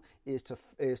do is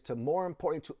to more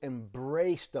importantly, to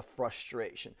embrace the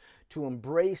frustration, to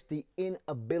embrace the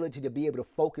inability to be able to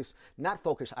focus, not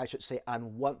focus, I should say,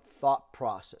 on one thought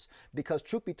process. Because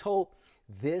truth be told,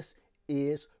 this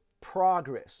is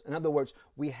progress. In other words,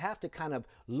 we have to kind of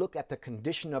look at the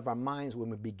condition of our minds when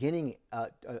we're beginning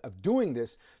of doing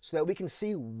this, so that we can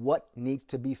see what needs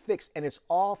to be fixed. And it's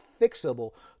all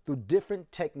fixable through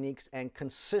different techniques and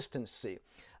consistency.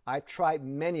 I've tried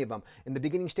many of them. In the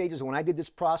beginning stages, when I did this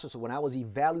process, when I was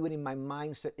evaluating my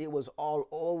mindset, it was all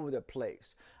over the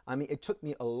place. I mean, it took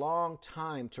me a long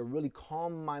time to really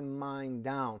calm my mind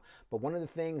down. But one of the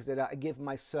things that I give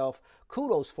myself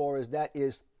kudos for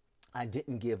is I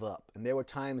didn't give up. And there were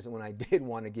times when I did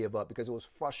want to give up because it was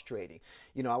frustrating.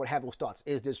 I would have those thoughts.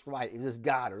 Is this right? Is this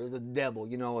God, or is it the devil?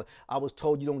 I was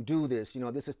told you don't do this.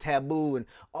 This is taboo, and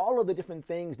all of the different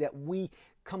things that we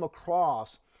come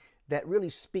across that really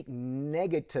speak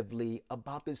negatively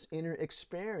about this inner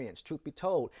experience, truth be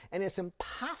told. And it's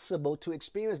impossible to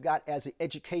experience God as an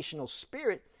educational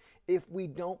spirit if we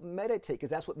don't meditate, because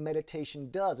that's what meditation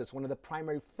does. It's one of the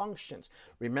primary functions.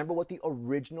 Remember what the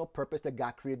original purpose that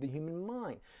God created the human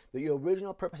mind. The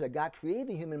original purpose that God created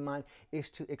the human mind is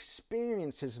to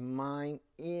experience his mind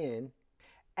in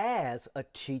as a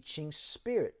teaching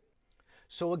spirit.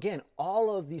 So again,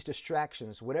 all of these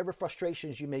distractions, whatever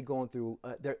frustrations you may go through,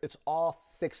 it's all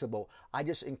fixable. I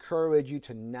just encourage you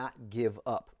to not give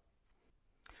up.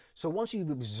 So once you've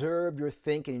observed your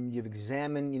thinking, you've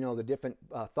examined, the different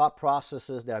thought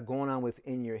processes that are going on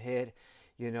within your head,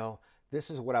 this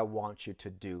is what I want you to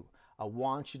do. I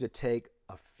want you to take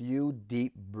a few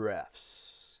deep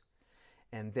breaths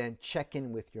and then check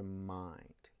in with your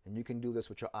mind. And you can do this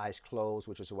with your eyes closed,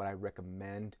 which is what I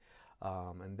recommend.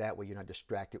 And that way you're not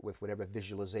distracted with whatever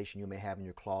visualization you may have in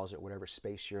your closet, whatever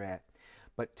space you're at.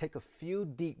 But take a few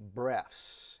deep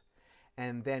breaths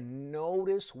and then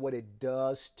notice what it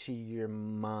does to your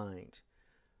mind.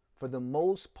 For the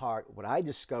most part, what I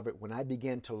discovered when I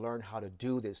began to learn how to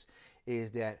do this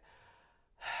is that,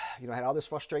 I had all this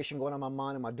frustration going on in my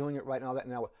mind. Am I doing it right and all that?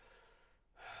 And I would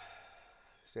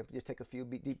simply just take a few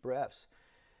deep breaths.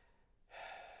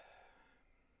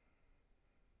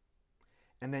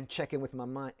 And then check in with my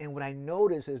mind. And what I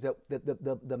noticed is that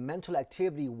the mental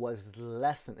activity was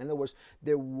lessened. In other words,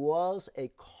 there was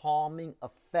a calming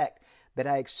effect that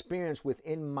I experienced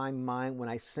within my mind when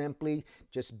I simply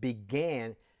just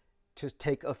began to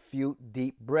take a few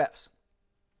deep breaths.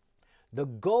 The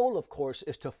goal, of course,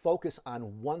 is to focus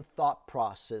on one thought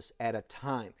process at a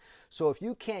time. So if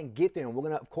you can't get there, and we're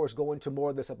going to, of course, go into more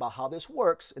of this about how this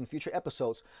works in future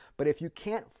episodes, but if you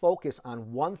can't focus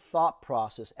on one thought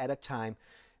process at a time,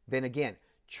 then again,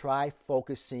 try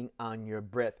focusing on your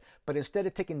breath. But instead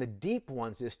of taking the deep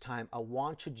ones this time, I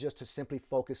want you just to simply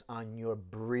focus on your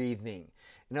breathing.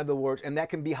 In other words, and that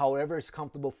can be however is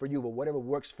comfortable for you, but whatever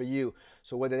works for you.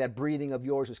 So whether that breathing of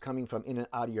yours is coming from in and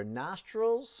out of your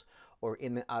nostrils, or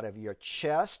in and out of your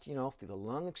chest, through the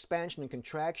lung expansion and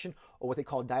contraction, or what they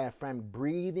call diaphragmatic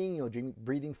breathing,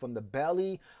 breathing from the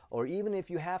belly, or even if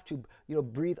you have to,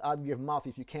 breathe out of your mouth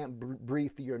if you can't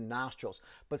breathe through your nostrils.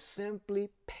 But simply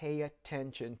pay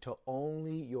attention to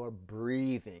only your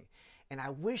breathing. And I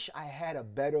wish I had a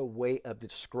better way of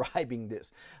describing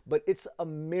this, but it's a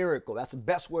miracle. That's the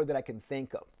best word that I can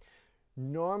think of.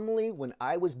 Normally, when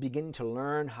I was beginning to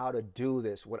learn how to do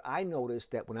this, what I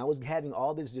noticed that when I was having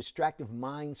all these distractive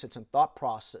mindsets and thought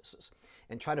processes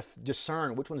and try to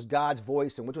discern which one's God's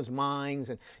voice and which one's mine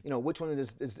and, which one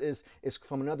is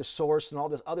from another source and all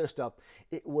this other stuff,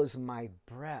 it was my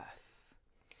breath,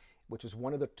 which is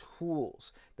one of the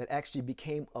tools that actually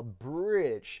became a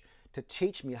bridge to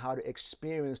teach me how to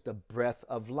experience the breath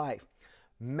of life.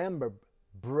 Remember,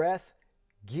 breath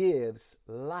gives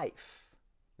life.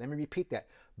 Let me repeat that.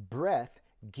 Breath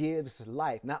gives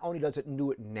life. Not only does it do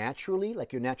it naturally,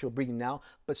 like your natural breathing now,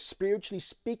 but spiritually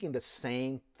speaking, the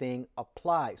same thing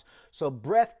applies. So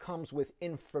breath comes with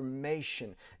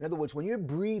information. In other words, when you're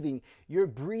breathing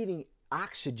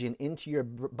oxygen into your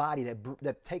body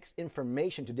that takes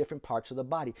information to different parts of the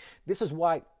body. This is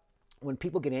why when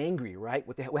people get angry, right,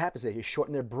 what happens is they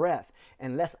shorten their breath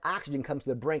and less oxygen comes to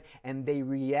the brain and they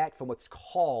react from what's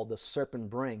called the serpent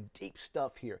brain. Deep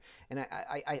stuff here. And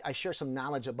I share some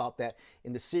knowledge about that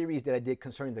in the series that I did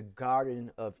concerning the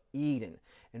Garden of Eden.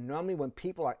 And normally when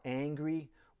people are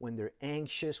angry, when they're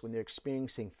anxious, when they're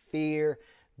experiencing fear,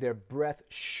 their breath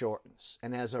shortens.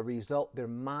 And as a result, their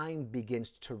mind begins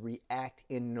to react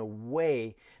in a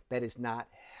way that is not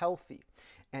healthy.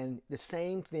 And the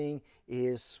same thing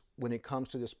is when it comes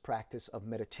to this practice of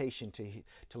meditation,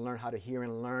 to learn how to hear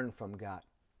and learn from God,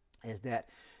 is that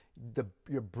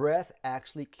your breath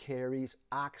actually carries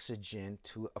oxygen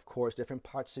to, of course, different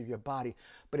parts of your body,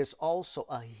 but it's also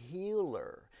a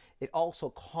healer. It also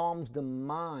calms the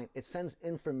mind. It sends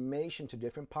information to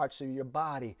different parts of your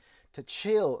body to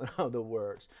chill, in other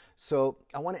words. So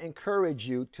I want to encourage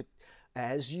you to,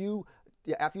 after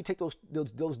you take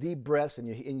those deep breaths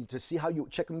and to see how you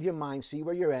check them with your mind, see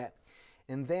where you're at,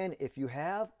 and then if you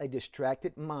have a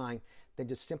distracted mind, then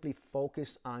just simply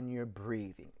focus on your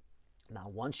breathing. Now,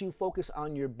 once you focus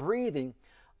on your breathing,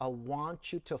 I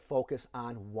want you to focus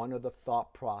on one of the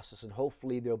thought processes, and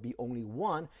hopefully there'll be only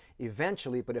one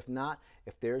eventually, but if not,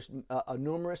 if there's a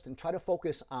numerous, then try to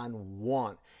focus on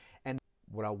one. And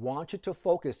what I want you to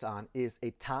focus on is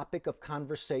a topic of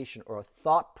conversation or a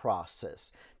thought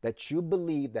process that you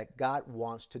believe that God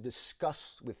wants to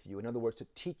discuss with you. In other words, to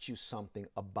teach you something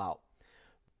about.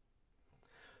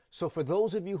 So for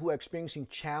those of you who are experiencing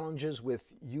challenges with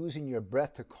using your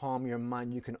breath to calm your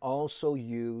mind, you can also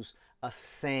use a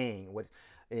saying, what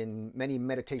in many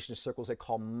meditation circles they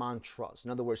call mantras.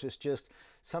 In other words, it's just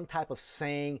some type of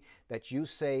saying that you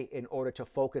say in order to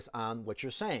focus on what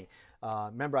you're saying.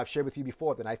 Remember, I've shared with you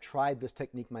before that I've tried this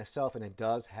technique myself, and it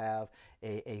does have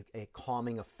a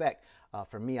calming effect.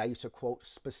 For me, I used to quote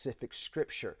specific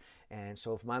scripture. And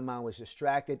so if my mind was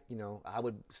distracted, I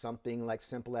would something like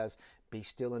simple as, Be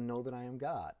still and know that I am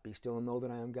God. Be still and know that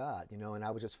I am God. And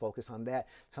I would just focus on that.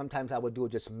 Sometimes I would do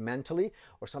it just mentally,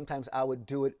 or sometimes I would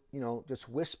do it, just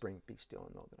whispering, be still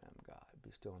and know that I am God.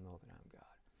 Be still and know that I am God.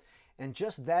 And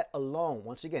just that alone,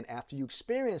 once again, after you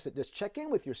experience it, just check in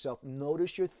with yourself.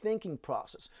 Notice your thinking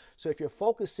process. So if you're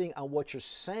focusing on what you're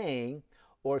saying,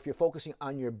 or if you're focusing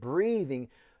on your breathing,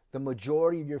 the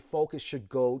majority of your focus should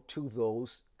go to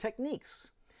those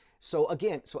techniques. So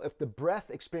again, if the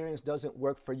breath experience doesn't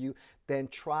work for you, then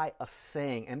try a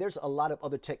saying. And there's a lot of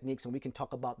other techniques, and we can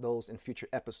talk about those in future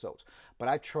episodes. But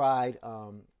I've tried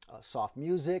soft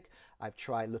music. I've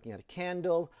tried looking at a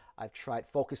candle. I've tried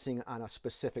focusing on a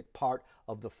specific part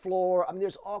of the floor. I mean,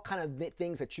 there's all kind of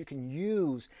things that you can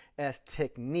use as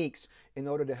techniques in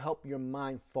order to help your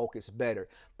mind focus better.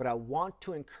 But I want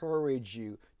to encourage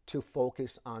you to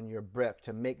focus on your breath,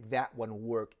 to make that one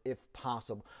work if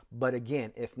possible. But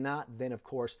again, if not, then of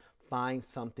course, find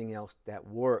something else that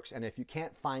works. And if you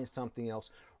can't find something else,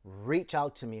 reach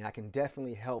out to me and I can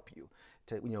definitely help you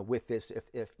to, with this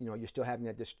if you're still having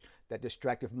that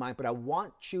distractive mind. But I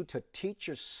want you to teach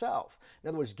yourself. In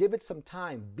other words, give it some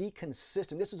time, be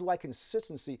consistent. This is why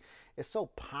consistency is so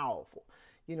powerful.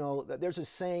 There's a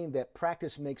saying that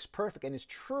practice makes perfect, and it's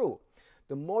true.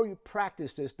 The more you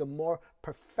practice this, the more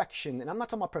perfection, and I'm not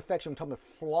talking about perfection, I'm talking about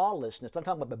flawlessness. I'm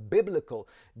talking about the biblical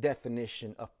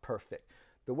definition of perfect.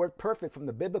 The word perfect from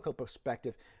the biblical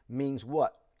perspective means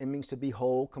what? It means to be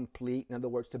whole, complete. In other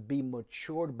words, to be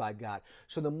matured by God.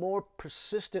 So the more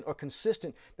persistent or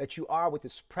consistent that you are with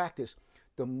this practice,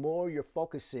 the more you're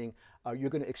focusing, you're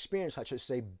going to experience, I should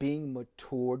say, being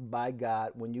matured by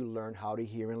God when you learn how to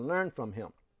hear and learn from Him.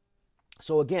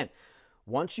 So again,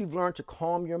 once you've learned to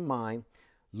calm your mind,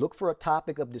 look for a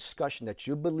topic of discussion that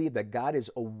you believe that God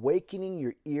is awakening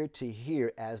your ear to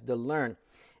hear as to learn.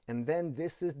 And then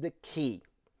this is the key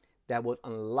that will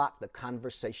unlock the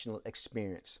conversational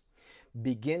experience.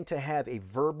 Begin to have a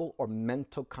verbal or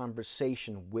mental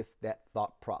conversation with that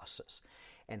thought process.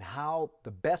 And how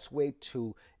the best way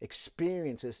to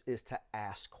experience this is to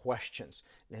ask questions.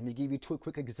 Let me give you two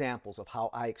quick examples of how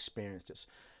I experienced this.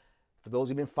 For those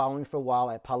who've been following me for a while,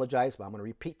 I apologize, but I'm going to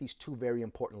repeat these two very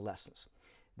important lessons.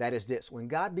 That is this: when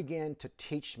God began to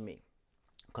teach me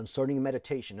concerning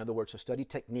meditation, in other words, to study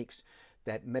techniques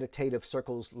that meditative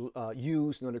circles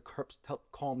use in order to help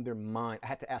calm their mind, I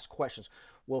had to ask questions.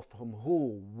 Well, from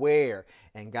who, where?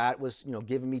 And God was,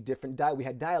 giving me different we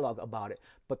had dialogue about it.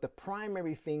 But the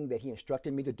primary thing that He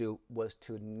instructed me to do was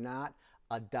to not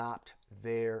adopt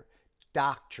their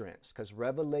doctrines, because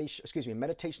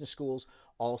meditation schools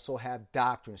also have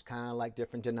doctrines, kind of like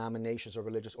different denominations or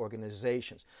religious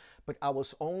organizations. But I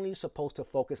was only supposed to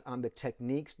focus on the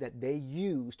techniques that they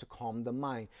use to calm the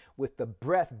mind, with the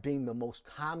breath being the most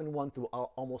common one through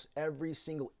almost every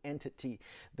single entity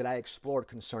that I explored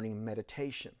concerning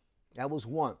meditation. That was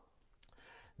one.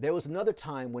 There was another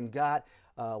time when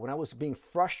when I was being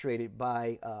frustrated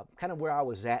by kind of where I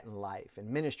was at in life and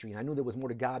ministry, and I knew there was more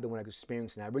to God than what I was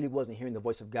experiencing. I really wasn't hearing the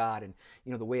voice of God and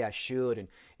the way I should.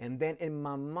 And then in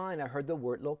my mind, I heard the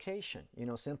word location.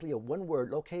 Simply a one-word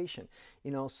location.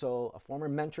 So a former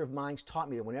mentor of mine taught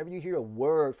me that whenever you hear a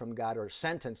word from God or a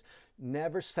sentence,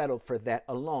 never settle for that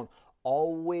alone.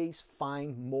 Always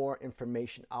find more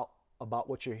information out about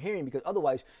what you're hearing, because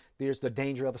otherwise there's the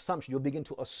danger of assumption. You'll begin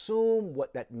to assume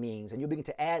what that means, and you'll begin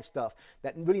to add stuff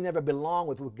that really never belonged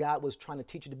with what God was trying to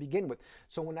teach you to begin with.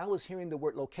 So when I was hearing the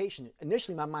word location,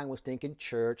 initially my mind was thinking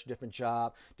church, different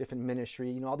job, different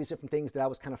ministry, all these different things that I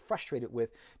was kind of frustrated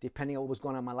with depending on what was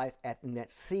going on in my life in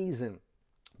that season.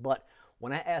 But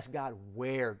when I asked God,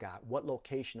 where, God, what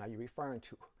location are you referring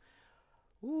to?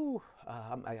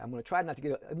 I'm going to try not to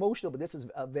get emotional, but this is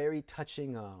a very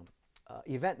touching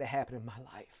event that happened in my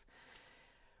life.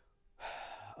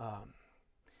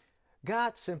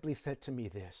 God simply said to me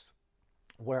this: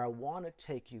 where I want to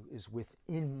take you is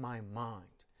within my mind.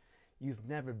 You've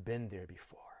never been there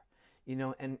before.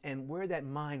 And where that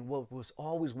mind was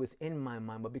always within my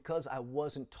mind, but because I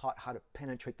wasn't taught how to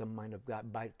penetrate the mind of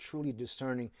God by truly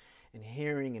discerning and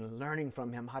hearing and learning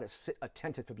from Him how to sit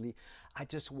attentively, I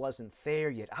just wasn't there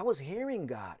yet. I was hearing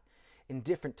God in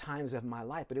different times of my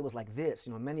life, but it was like this.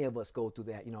 Many of us go through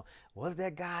that. Was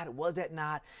that God? Was that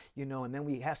not? And then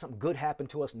we have something good happen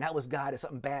to us, and that was God. Or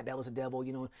something bad, that was the devil.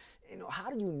 How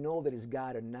do you know that it's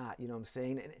God or not? You know what I'm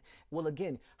saying? And, well,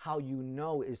 again, how you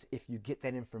know is if you get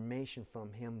that information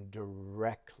from Him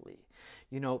directly.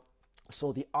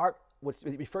 So the art, what's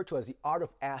referred to as the art of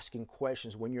asking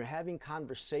questions, when you're having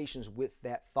conversations with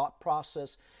that thought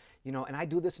process. And I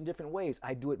do this in different ways.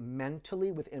 I do it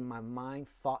mentally within my mind,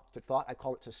 thought to thought. I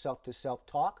call it to self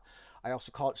talk. I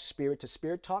also call it spirit to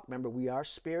spirit talk. Remember, we are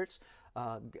spirits.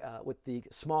 with the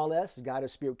small s, God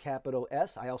is spirit, capital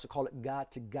S. I also call it God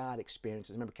to God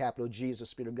experiences. Remember, capital G is the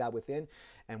spirit of God within,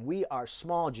 and we are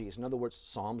small g's. In other words,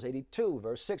 Psalms 82,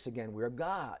 verse 6 again, we're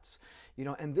gods.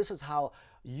 And this is how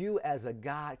you as a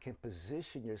God can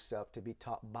position yourself to be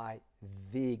taught by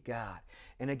the God.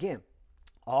 And again,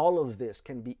 all of this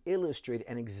can be illustrated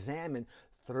and examined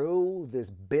through this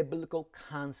biblical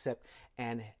concept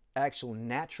and actual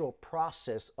natural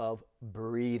process of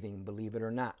breathing, believe it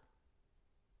or not.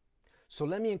 So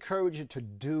let me encourage you to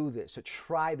do this, to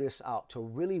try this out, to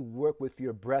really work with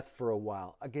your breath for a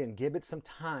while. Again, give it some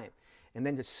time and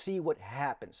then to see what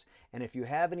happens. And if you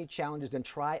have any challenges, then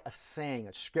try a saying,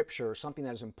 a scripture, or something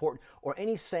that is important, or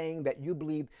any saying that you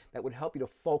believe that would help you to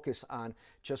focus on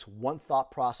just one thought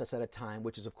process at a time,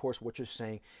 which is, of course, what you're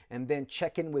saying. And then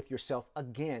check in with yourself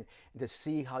again to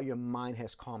see how your mind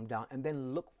has calmed down. And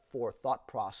then look for thought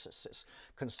processes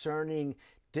concerning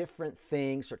different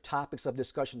things or topics of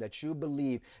discussion that you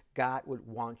believe God would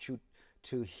want you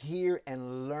to hear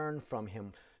and learn from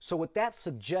Him. So with that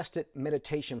suggested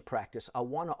meditation practice, I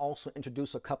want to also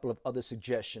introduce a couple of other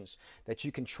suggestions that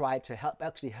you can try to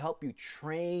help you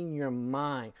train your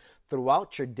mind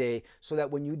throughout your day, so that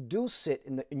when you do sit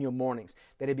in your mornings,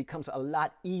 that it becomes a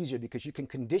lot easier, because you can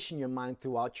condition your mind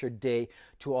throughout your day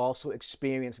to also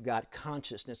experience God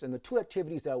consciousness. And the two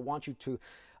activities that I want you to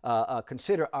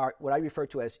consider are what I refer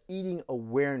to as eating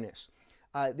awareness.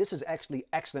 This is actually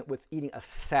excellent with eating a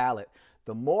salad.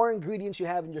 The more ingredients you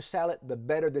have in your salad, the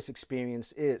better this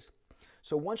experience is.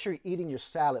 So once you're eating your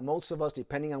salad, most of us,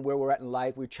 depending on where we're at in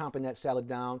life, we're chomping that salad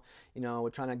down.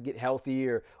 We're trying to get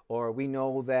healthier, or we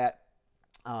know that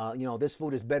this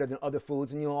food is better than other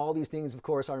foods, and all these things, of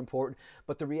course, are important.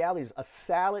 But the reality is, a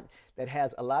salad that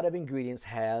has a lot of ingredients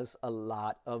has a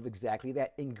lot of exactly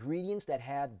that, ingredients that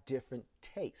have different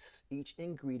tastes. Each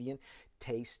ingredient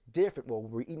tastes different. Well,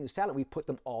 when we're eating the salad, we put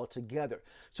them all together.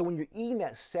 So when you're eating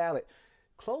that salad,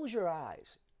 close your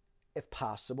eyes if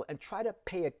possible and try to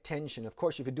pay attention. Of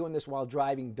course, if you're doing this while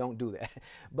driving, don't do that.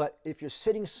 But if you're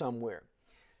sitting somewhere,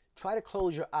 try to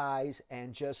close your eyes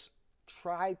and just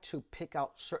try to pick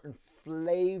out certain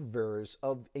flavors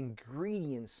of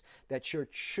ingredients that you're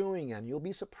chewing on. You'll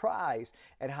be surprised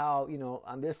at how,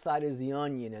 on this side is the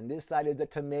onion and this side is the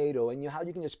tomato, and how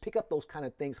you can just pick up those kind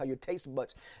of things, how your taste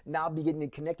buds now begin to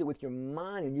connect it with your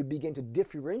mind, and you begin to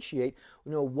differentiate,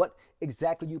 what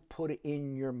exactly you put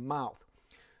in your mouth.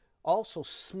 Also,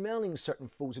 smelling certain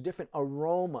foods, different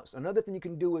aromas. Another thing you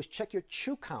can do is check your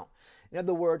chew count. In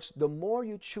other words, the more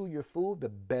you chew your food, the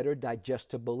better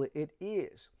digestible it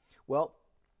is. Well,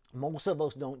 most of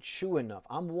us don't chew enough.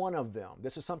 I'm one of them.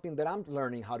 This is something that I'm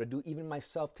learning how to do, even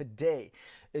myself today,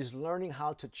 is learning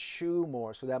how to chew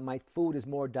more so that my food is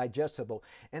more digestible.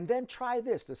 And then try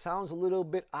this. This sounds a little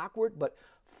bit awkward, but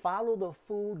follow the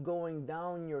food going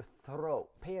down your throat.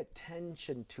 Pay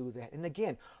attention to that. And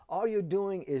again, all you're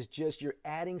doing is you're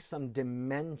adding some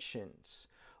dimensions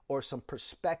or some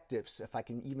perspectives, if I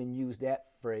can even use that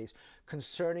phrase,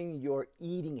 concerning your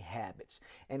eating habits,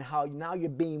 and how now you're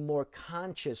being more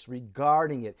conscious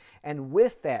regarding it. And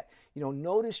with that,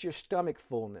 notice your stomach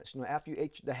fullness. After you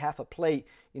ate the half a plate,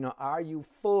 are you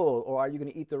full, or are you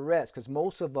going to eat the rest? Because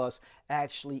most of us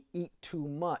actually eat too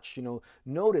much.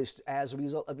 Notice, as a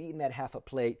result of eating that half a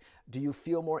plate, do you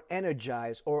feel more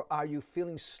energized, or are you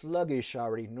feeling sluggish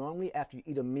already? Normally, after you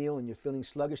eat a meal and you're feeling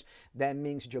sluggish, that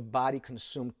means that your body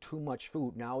consumed too much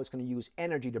food. Now it's going to use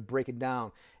energy to break it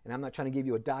down. And I'm not trying to give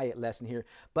you a diet lesson here,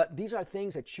 but these are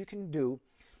things that you can do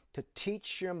to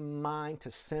teach your mind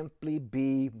to simply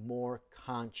be more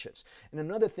conscious. And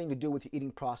another thing to do with your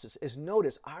eating process is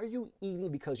notice, are you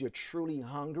eating because you're truly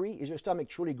hungry? Is your stomach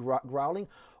truly growling?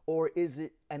 Or is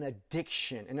it an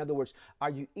addiction? In other words, are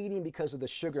you eating because of the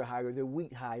sugar high or the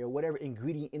wheat high or whatever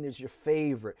ingredient in is your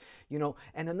favorite?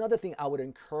 And another thing I would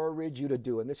encourage you to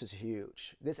do, and this is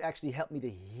huge, this actually helped me to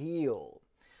heal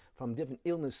from different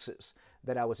illnesses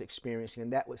that I was experiencing,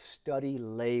 and that was study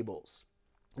labels.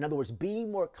 In other words,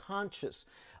 being more conscious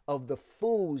of the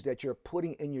foods that you're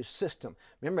putting in your system.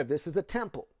 Remember, this is the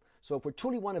temple. So if we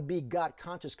truly want to be God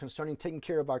conscious concerning taking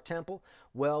care of our temple,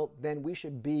 well, then we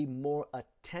should be more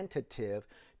attentive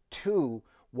to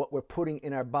what we're putting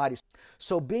in our bodies.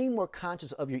 So being more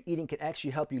conscious of your eating can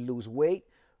actually help you lose weight,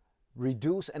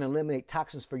 reduce and eliminate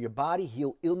toxins for your body,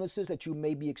 heal illnesses that you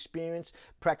may be experiencing,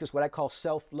 practice what I call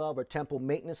self-love or temple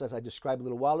maintenance, as I described a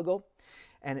little while ago.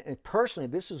 And personally,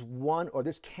 this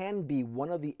can be one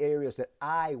of the areas that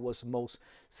I was most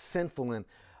sinful in,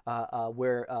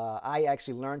 where I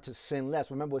actually learned to sin less.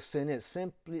 Remember what sin is.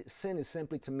 Sin is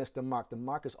simply to miss the mark. The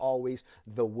mark is always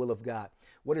the will of God.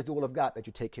 What is the will of God? That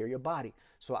you take care of your body.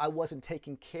 So I wasn't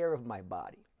taking care of my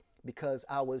body. because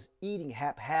I was eating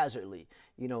haphazardly,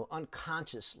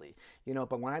 unconsciously,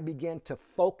 but when I began to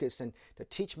focus and to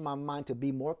teach my mind to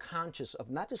be more conscious of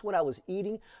not just what I was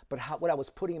eating, but what I was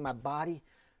putting in my body,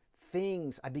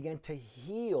 I began to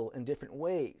heal in different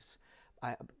ways.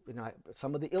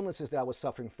 Some of the illnesses that I was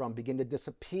suffering from begin to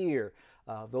disappear.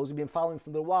 Those who've been following for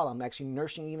a little while, I'm actually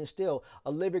nursing even still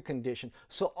a liver condition.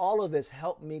 So all of this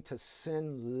helped me to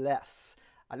sin less.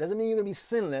 It doesn't mean you're going to be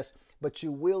sinless, but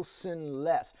you will sin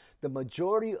less. The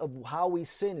majority of how we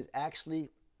sin is actually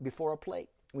before a plate.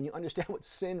 When you understand what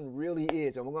sin really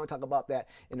is, and we're going to talk about that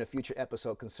in a future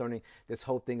episode concerning this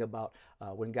whole thing about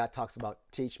when God talks about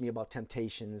teach me about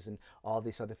temptations and all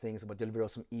these other things about deliver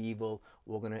us from evil.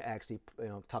 We're going to actually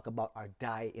talk about our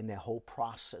diet in that whole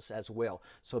process as well.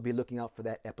 So be looking out for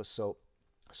that episode.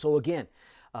 So again,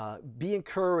 be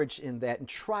encouraged in that and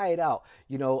try it out.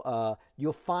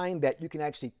 You'll find that you can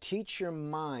actually teach your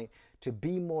mind to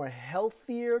be more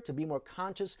healthier, to be more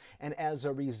conscious, and as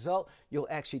a result, you'll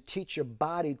actually teach your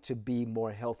body to be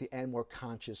more healthy and more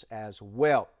conscious as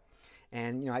well.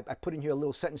 And I put in here a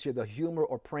little sentence here: the humor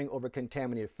or praying over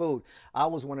contaminated food. I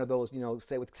was one of those,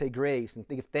 say grace and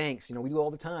think of thanks. We do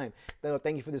all the time.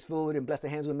 Thank you for this food and bless the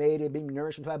hands who made it, being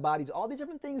nourished into our bodies. All these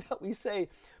different things that we say,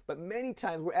 but many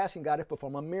times we're asking God to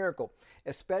perform a miracle,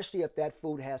 especially if that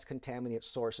food has contaminated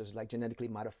sources like genetically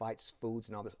modified foods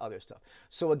and all this other stuff.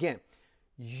 So again,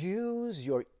 use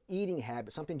your eating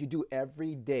habits, something you do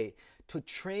every day, to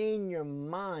train your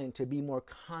mind to be more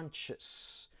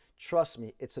conscious. Trust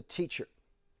me, it's a teacher.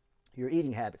 Your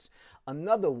eating habits.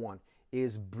 Another one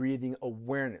is breathing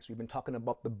awareness. We've been talking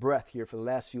about the breath here for the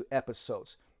last few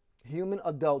episodes. Human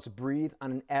adults breathe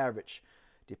on an average,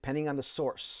 depending on the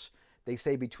source, they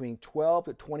say between 12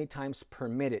 to 20 times per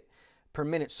minute.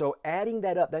 So adding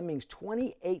that up, that means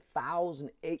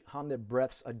 28,800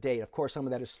 breaths a day. Of course, some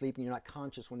of that is sleeping. You're not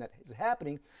conscious when that is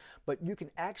happening, but you can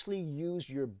actually use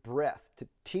your breath to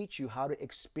teach you how to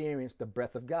experience the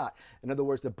breath of God. In other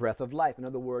words, the breath of life. In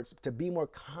other words, to be more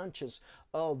conscious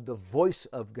of the voice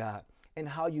of God. And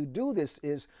how you do this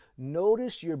is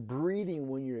notice your breathing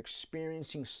when you're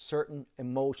experiencing certain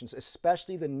emotions,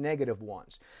 especially the negative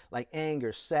ones, like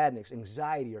anger, sadness,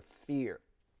 anxiety, or fear.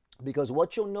 Because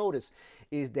what you'll notice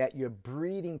is that your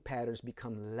breathing patterns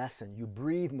become lessened. You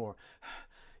breathe more,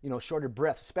 shorter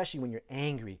breath, especially when you're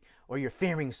angry or you're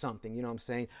fearing something, you know what I'm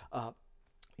saying?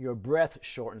 Your breath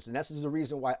shortens. And that's the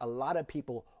reason why a lot of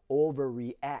people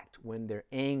overreact when they're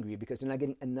angry, because they're not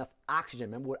getting enough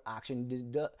oxygen. Remember what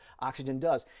oxygen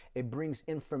does? It brings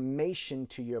information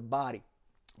to your body.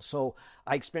 So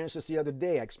I experienced this the other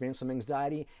day. I experienced some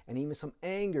anxiety and even some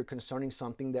anger concerning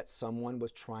something that someone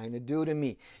was trying to do to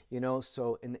me.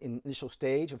 So in the initial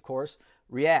stage, of course,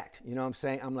 react. You know what I'm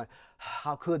saying? I'm like,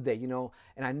 how could they? And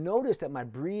I noticed that my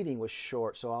breathing was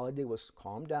short. So all I did was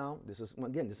calm down. This is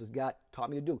God taught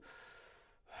me to do.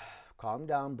 Calm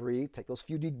down, breathe, take those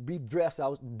few deep breaths I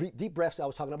was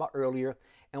talking about earlier.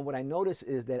 And what I noticed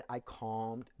is that I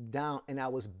calmed down and I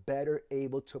was better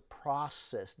able to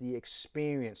process the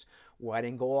experience, where I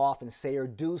didn't go off and say or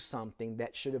do something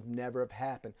that should have never have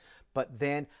happened. But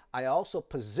then I also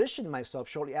positioned myself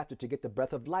shortly after to get the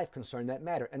breath of life concerning that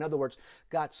matter. In other words,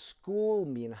 God schooled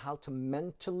me in how to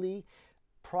mentally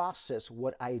process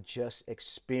what I just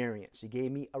experienced. He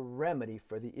gave me a remedy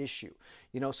for the issue.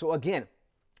 So again,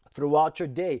 throughout your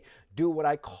day, do what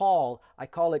I call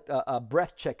it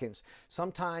breath check-ins.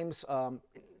 Sometimes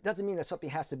it doesn't mean that something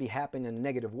has to be happening in a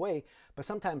negative way, but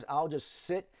sometimes I'll just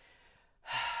sit,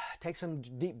 take some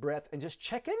deep breath, and just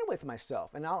check in with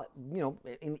myself. And I'll,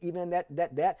 and even in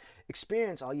that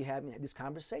experience, all you have these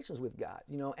conversations with God,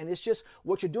 and it's just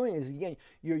what you're doing is, again,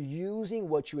 you're using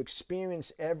what you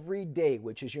experience every day,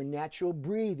 which is your natural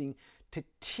breathing, to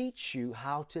teach you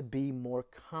how to be more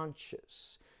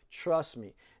conscious. Trust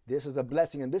me, this is a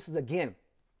blessing. And this is, again,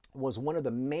 was one of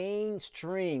the main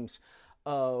streams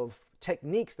of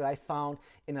techniques that I found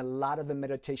in a lot of the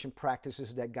meditation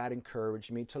practices that God encouraged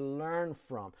me to learn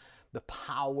from. The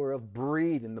power of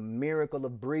breathing, the miracle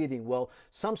of breathing. Well,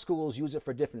 some schools use it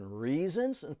for different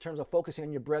reasons in terms of focusing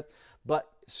on your breath, but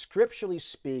scripturally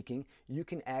speaking, you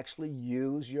can actually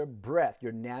use your breath,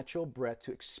 your natural breath,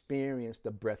 to experience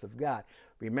the breath of God.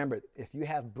 Remember, if you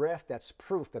have breath, that's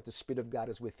proof that the Spirit of God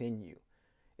is within you.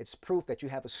 It's proof that you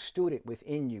have a student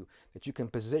within you that you can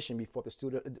position before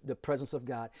the presence of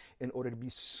God in order to be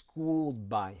schooled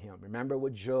by Him. Remember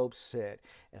what Job said: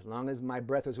 as long as my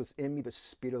breath is within me, the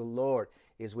Spirit of the Lord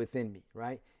is within me,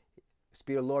 right? The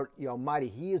Spirit of the Lord, the Almighty,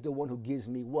 He is the one who gives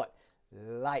me what?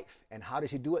 Life. And how does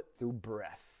He do it? Through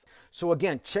breath. So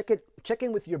again, check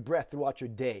in with your breath throughout your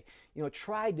day.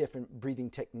 Try different breathing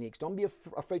techniques. Don't be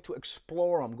afraid to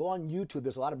explore them. Go on YouTube.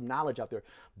 There's a lot of knowledge out there.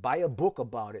 Buy a book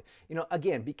about it.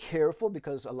 Again, be careful,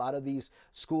 because a lot of these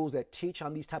schools that teach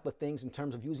on these type of things in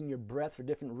terms of using your breath for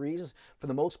different reasons, for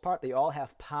the most part, they all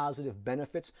have positive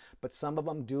benefits, but some of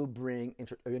them do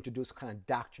introduce a kind of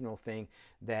doctrinal thing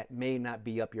that may not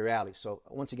be up your alley. So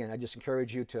once again, I just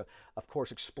encourage you to, of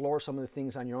course, explore some of the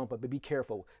things on your own, but be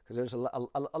careful, because there's a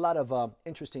lot of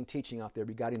interesting teaching out there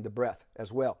regarding the breath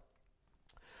as well.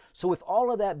 So with all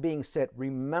of that being said,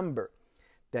 remember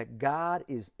that God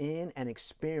is in and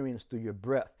experienced through your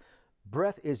breath.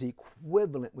 Breath is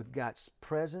equivalent with God's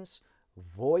presence,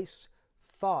 voice,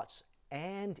 thoughts,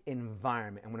 and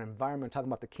environment. And when environment, I'm talking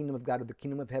about the kingdom of God or the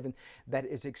kingdom of heaven, that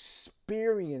is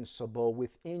experienceable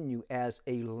within you as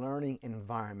a learning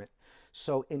environment.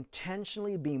 So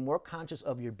intentionally being more conscious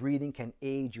of your breathing can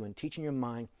aid you in teaching your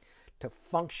mind to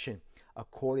function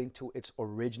according to its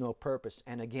original purpose.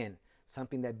 And again,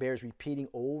 something that bears repeating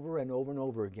over and over and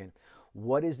over again.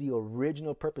 What is the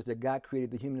original purpose that God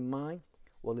created the human mind?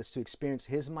 Well, it's to experience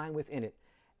his mind within it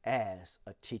as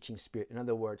a teaching spirit. In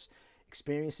other words,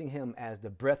 experiencing him as the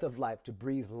breath of life, to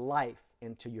breathe life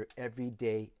into your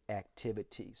everyday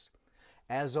activities.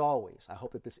 As always, I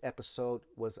hope that this episode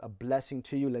was a blessing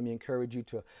to you. Let me encourage you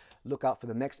to look out for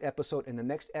the next episode. In the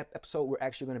next episode, we're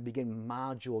actually going to begin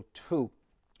Module 2,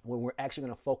 where we're actually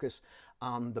going to focus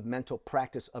on the mental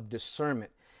practice of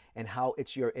discernment and how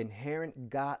it's your inherent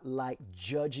God-like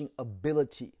judging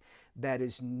ability that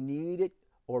is needed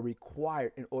or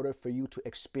required in order for you to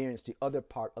experience the other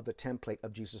part of the template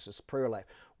of Jesus' prayer life,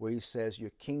 where he says,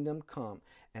 your kingdom come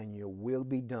and your will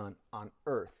be done on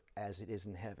earth as it is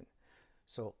in heaven.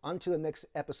 So until the next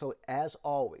episode, as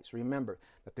always, remember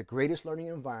that the greatest learning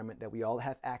environment that we all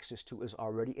have access to is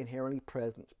already inherently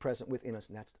present within us.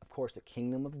 And that's, of course, the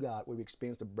kingdom of God, where we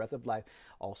experience the breath of life,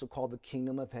 also called the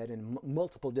kingdom of heaven, and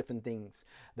multiple different things.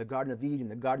 The Garden of Eden,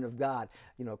 the Garden of God,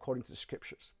 according to the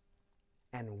scriptures.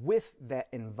 And with that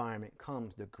environment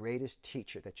comes the greatest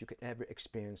teacher that you could ever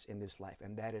experience in this life.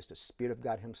 And that is the Spirit of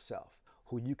God himself,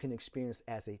 who you can experience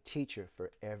as a teacher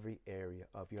for every area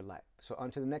of your life. So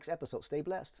until the next episode, stay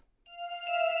blessed.